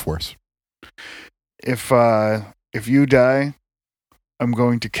made my life worse. If you die, I'm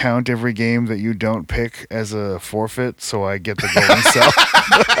going to count every game that you don't pick as a forfeit, so I get the golden cell.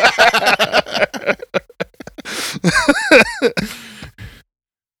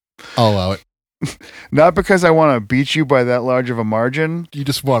 I'll allow it. Not because I want to beat you by that large of a margin. You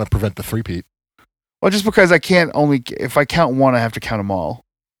just want to prevent the three-peat. Well, just because I can't only... If I count one, I have to count them all.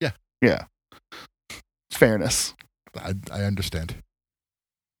 Yeah. Yeah. Fairness. I understand.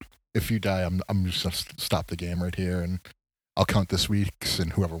 If you die, I'm just going to stop the game right here, and I'll count this week's,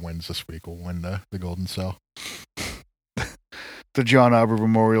 and whoever wins this week will win the golden cell. The John Arbor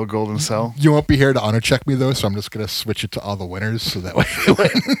Memorial Golden Cell. You won't be here to honor check me, though, so I'm just going to switch it to all the winners, so that way I win.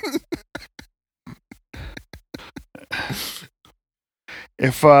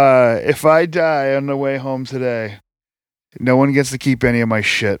 If I die on the way home today, no one gets to keep any of my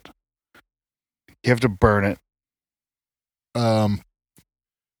shit. You have to burn it.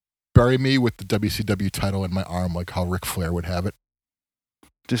 Bury me with the WCW title in my arm like how Ric Flair would have it.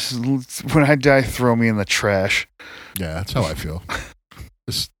 Just when I die, throw me in the trash. Yeah, that's how I feel.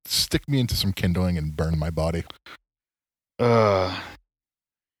 Just stick me into some kindling and burn my body.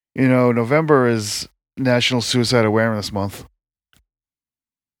 November is National Suicide Awareness Month.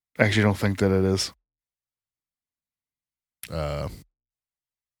 I actually don't think that it is.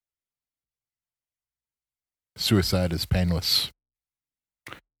 Suicide is painless.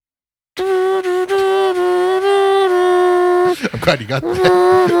 I'm glad you got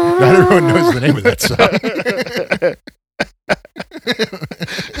that. Not everyone knows the name of that song.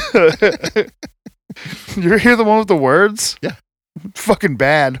 You hear the one with the words? Yeah. Fucking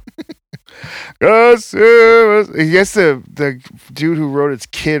bad. I guess the dude who wrote its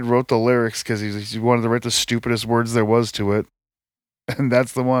kid wrote the lyrics because he wanted to write the stupidest words there was to it. And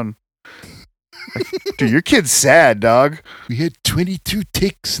that's the one. Like, dude, your kid's sad, dog. We had 22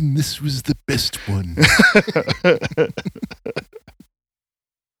 takes and this was the best one.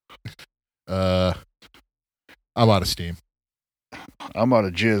 I'm out of steam. I'm out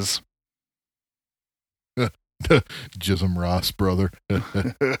of jizz. Jism Ross, brother. They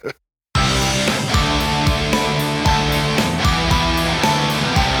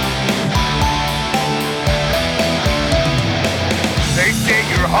say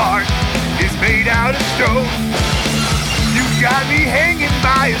your heart is made out of stone. You got me hanging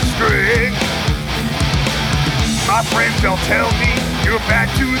by a string. My friends, they'll tell me you're bad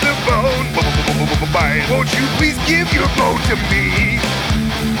to the bone. Won't you please give your bone to me?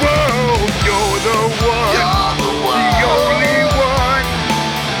 Whoa, you're the one, the only one.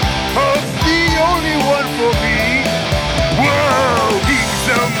 Oh, the only one for me. Whoa, he's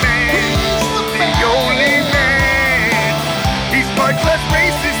the man, the only man. He's much less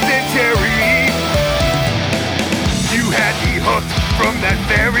racist than Terry. You had me hooked from that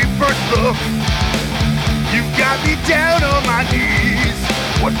very first look. You got me down on my knees.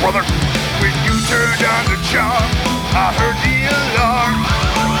 What, brother? When you turned on the charm, I heard the alarm.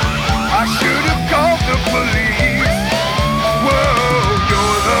 I should have called the police. Whoa,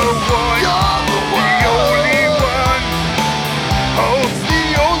 you're the one, the only one. Oh, it's the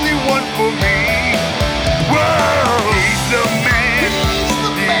only one for me. Whoa, he's the man,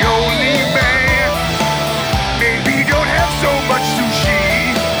 the only man. Maybe don't have so much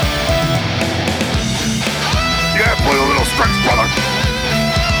sushi. Yeah, put a little strength, brother.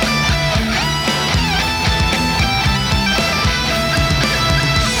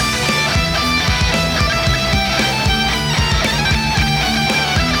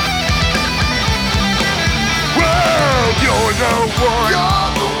 Whoa, you're the one,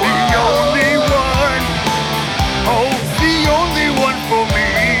 the only one. Oh, it's the only one for me.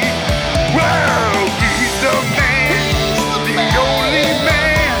 Whoa, he's the man, the only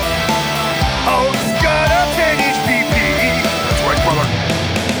man. Oh, it's got a 10-inch PP. That's right, brother.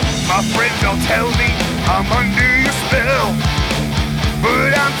 My friends, they'll tell me I'm under your spell,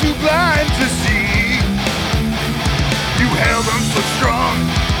 but I'm too blind to see. You held on so strong,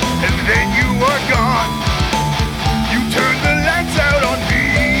 and then you are gone. You turned the lights out on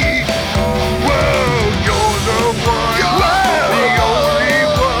me. Whoa, you're the one, the only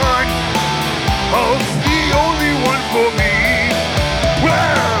one. Oh, it's the only one for me.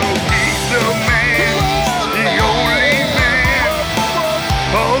 Whoa, he's the man, the only man.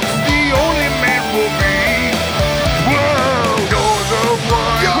 Oh,